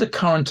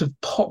undercurrent of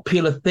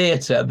popular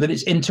theatre, that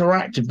it's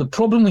interactive. The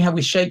problem we have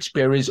with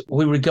Shakespeare is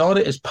we regard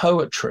it as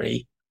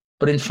poetry,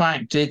 but in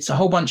fact, it's a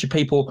whole bunch of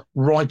people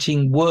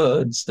writing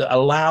words that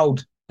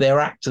allowed their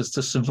actors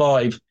to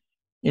survive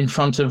in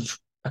front of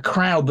a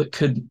crowd that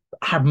could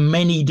have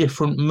many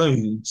different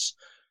moods.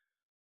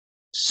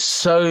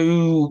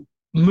 So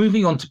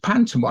moving on to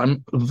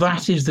pantomime,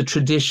 that is the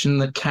tradition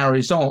that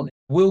carries on.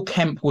 Will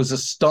Kemp was a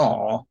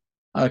star.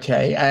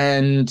 Okay,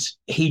 and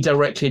he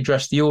directly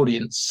addressed the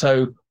audience.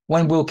 So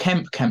when Will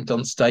Kemp came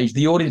on stage,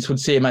 the audience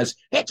would see him as,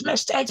 it's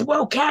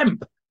Will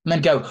Kemp, and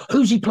then go,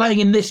 who's he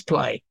playing in this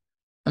play?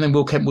 And then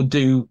Will Kemp would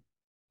do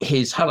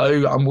his,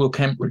 hello, I'm Will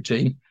Kemp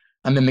routine.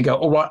 And then they go,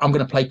 all right, I'm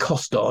going to play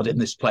Costard in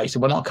this play. So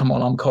when I come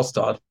on, I'm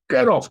Costard.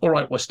 Get off. All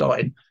right, we're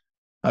starting.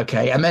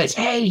 Okay, and then it's,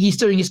 hey, he's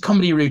doing his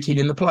comedy routine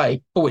in the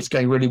play. Oh, it's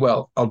going really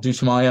well. I'll do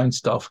some of my own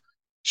stuff.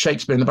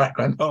 Shakespeare in the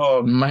background.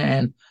 Oh,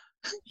 man.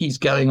 He's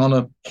going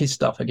on his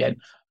stuff again.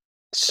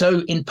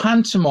 So in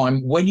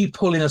pantomime, when you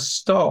pull in a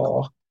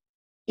star,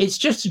 it's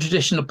just a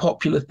tradition of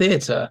popular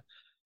theatre.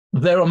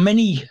 There are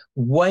many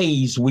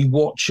ways we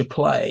watch a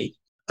play.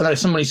 I know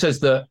somebody says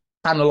that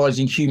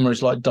analysing humour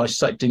is like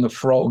dissecting a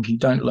frog. You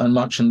don't learn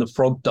much and the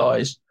frog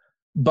dies.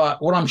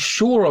 But what I'm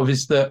sure of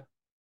is that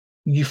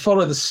you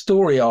follow the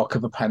story arc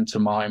of a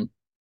pantomime,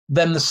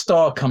 then the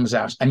star comes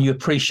out and you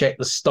appreciate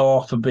the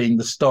star for being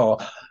the star.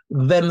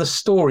 Then the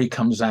story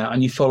comes out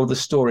and you follow the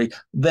story.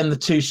 Then the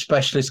two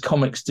specialist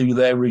comics do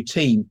their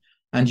routine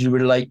and you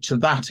relate to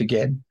that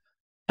again.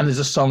 And there's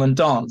a song and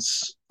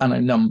dance and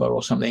a number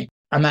or something.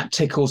 And that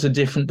tickles a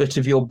different bit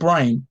of your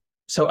brain.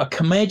 So a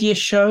commedia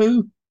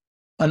show,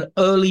 an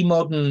early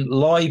modern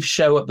live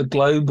show at the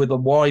Globe with a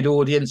wide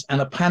audience,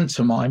 and a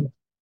pantomime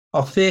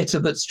are theatre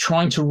that's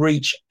trying to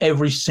reach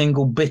every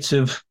single bit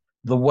of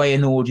the way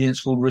an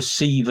audience will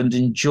receive and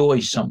enjoy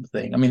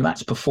something. I mean,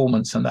 that's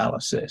performance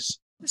analysis.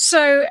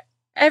 So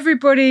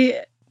everybody,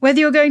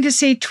 whether you're going to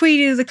see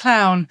Tweedy the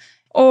Clown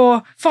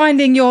or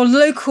finding your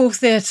local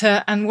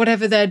theatre and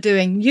whatever they're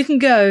doing, you can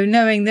go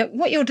knowing that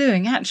what you're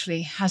doing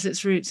actually has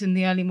its roots in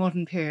the early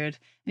modern period.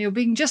 And you're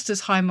being just as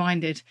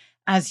high-minded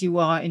as you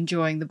are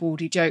enjoying the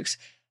bawdy jokes.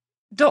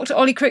 Dr.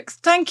 Ollie Crick,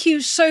 thank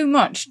you so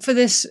much for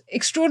this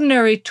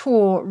extraordinary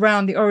tour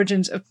around the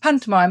origins of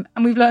pantomime.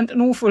 And we've learned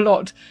an awful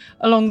lot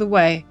along the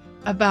way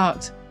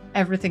about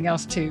everything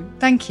else too.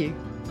 Thank you.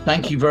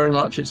 Thank you very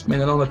much. It's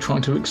been an honour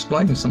trying to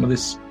explain some of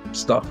this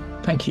stuff.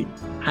 Thank you.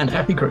 And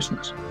happy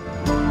Christmas.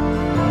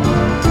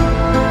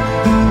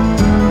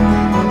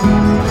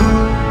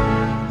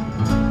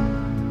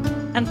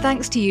 And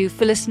thanks to you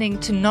for listening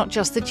to Not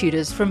Just the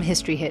Tudors from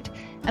History Hit,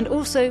 and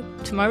also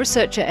to my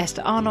researcher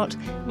Esther Arnott,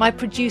 my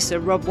producer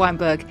Rob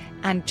Weinberg,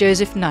 and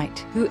Joseph Knight,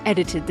 who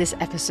edited this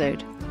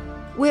episode.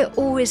 We're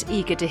always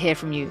eager to hear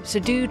from you, so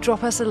do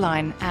drop us a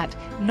line at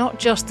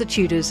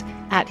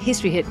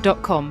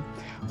notjustthetudors@historyhit.com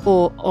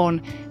or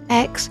on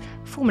X,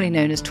 formerly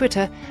known as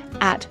Twitter,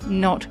 at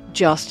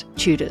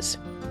notjusttudors.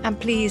 And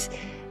please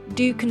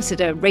do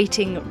consider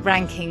rating,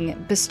 ranking,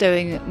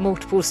 bestowing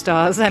multiple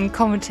stars and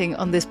commenting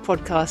on this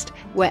podcast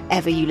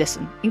wherever you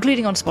listen,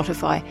 including on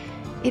Spotify.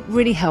 It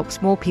really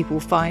helps more people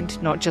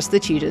find Not Just the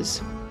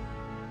Tudors.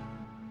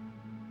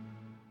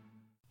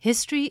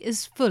 History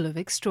is full of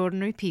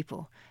extraordinary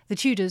people, the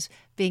Tudors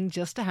being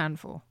just a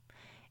handful.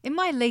 In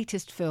my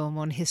latest film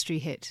on History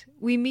Hit,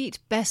 we meet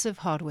Bess of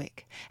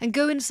Hardwick and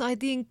go inside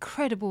the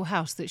incredible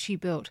house that she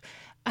built,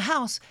 a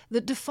house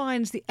that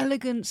defines the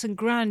elegance and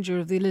grandeur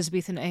of the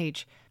Elizabethan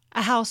age,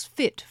 a house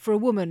fit for a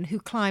woman who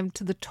climbed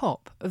to the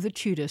top of the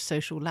Tudor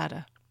social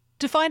ladder.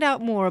 To find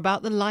out more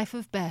about the life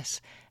of Bess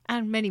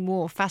and many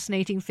more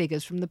fascinating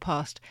figures from the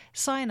past,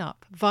 sign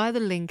up via the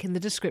link in the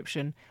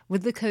description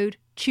with the code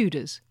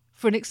TUDORS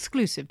for an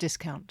exclusive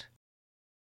discount.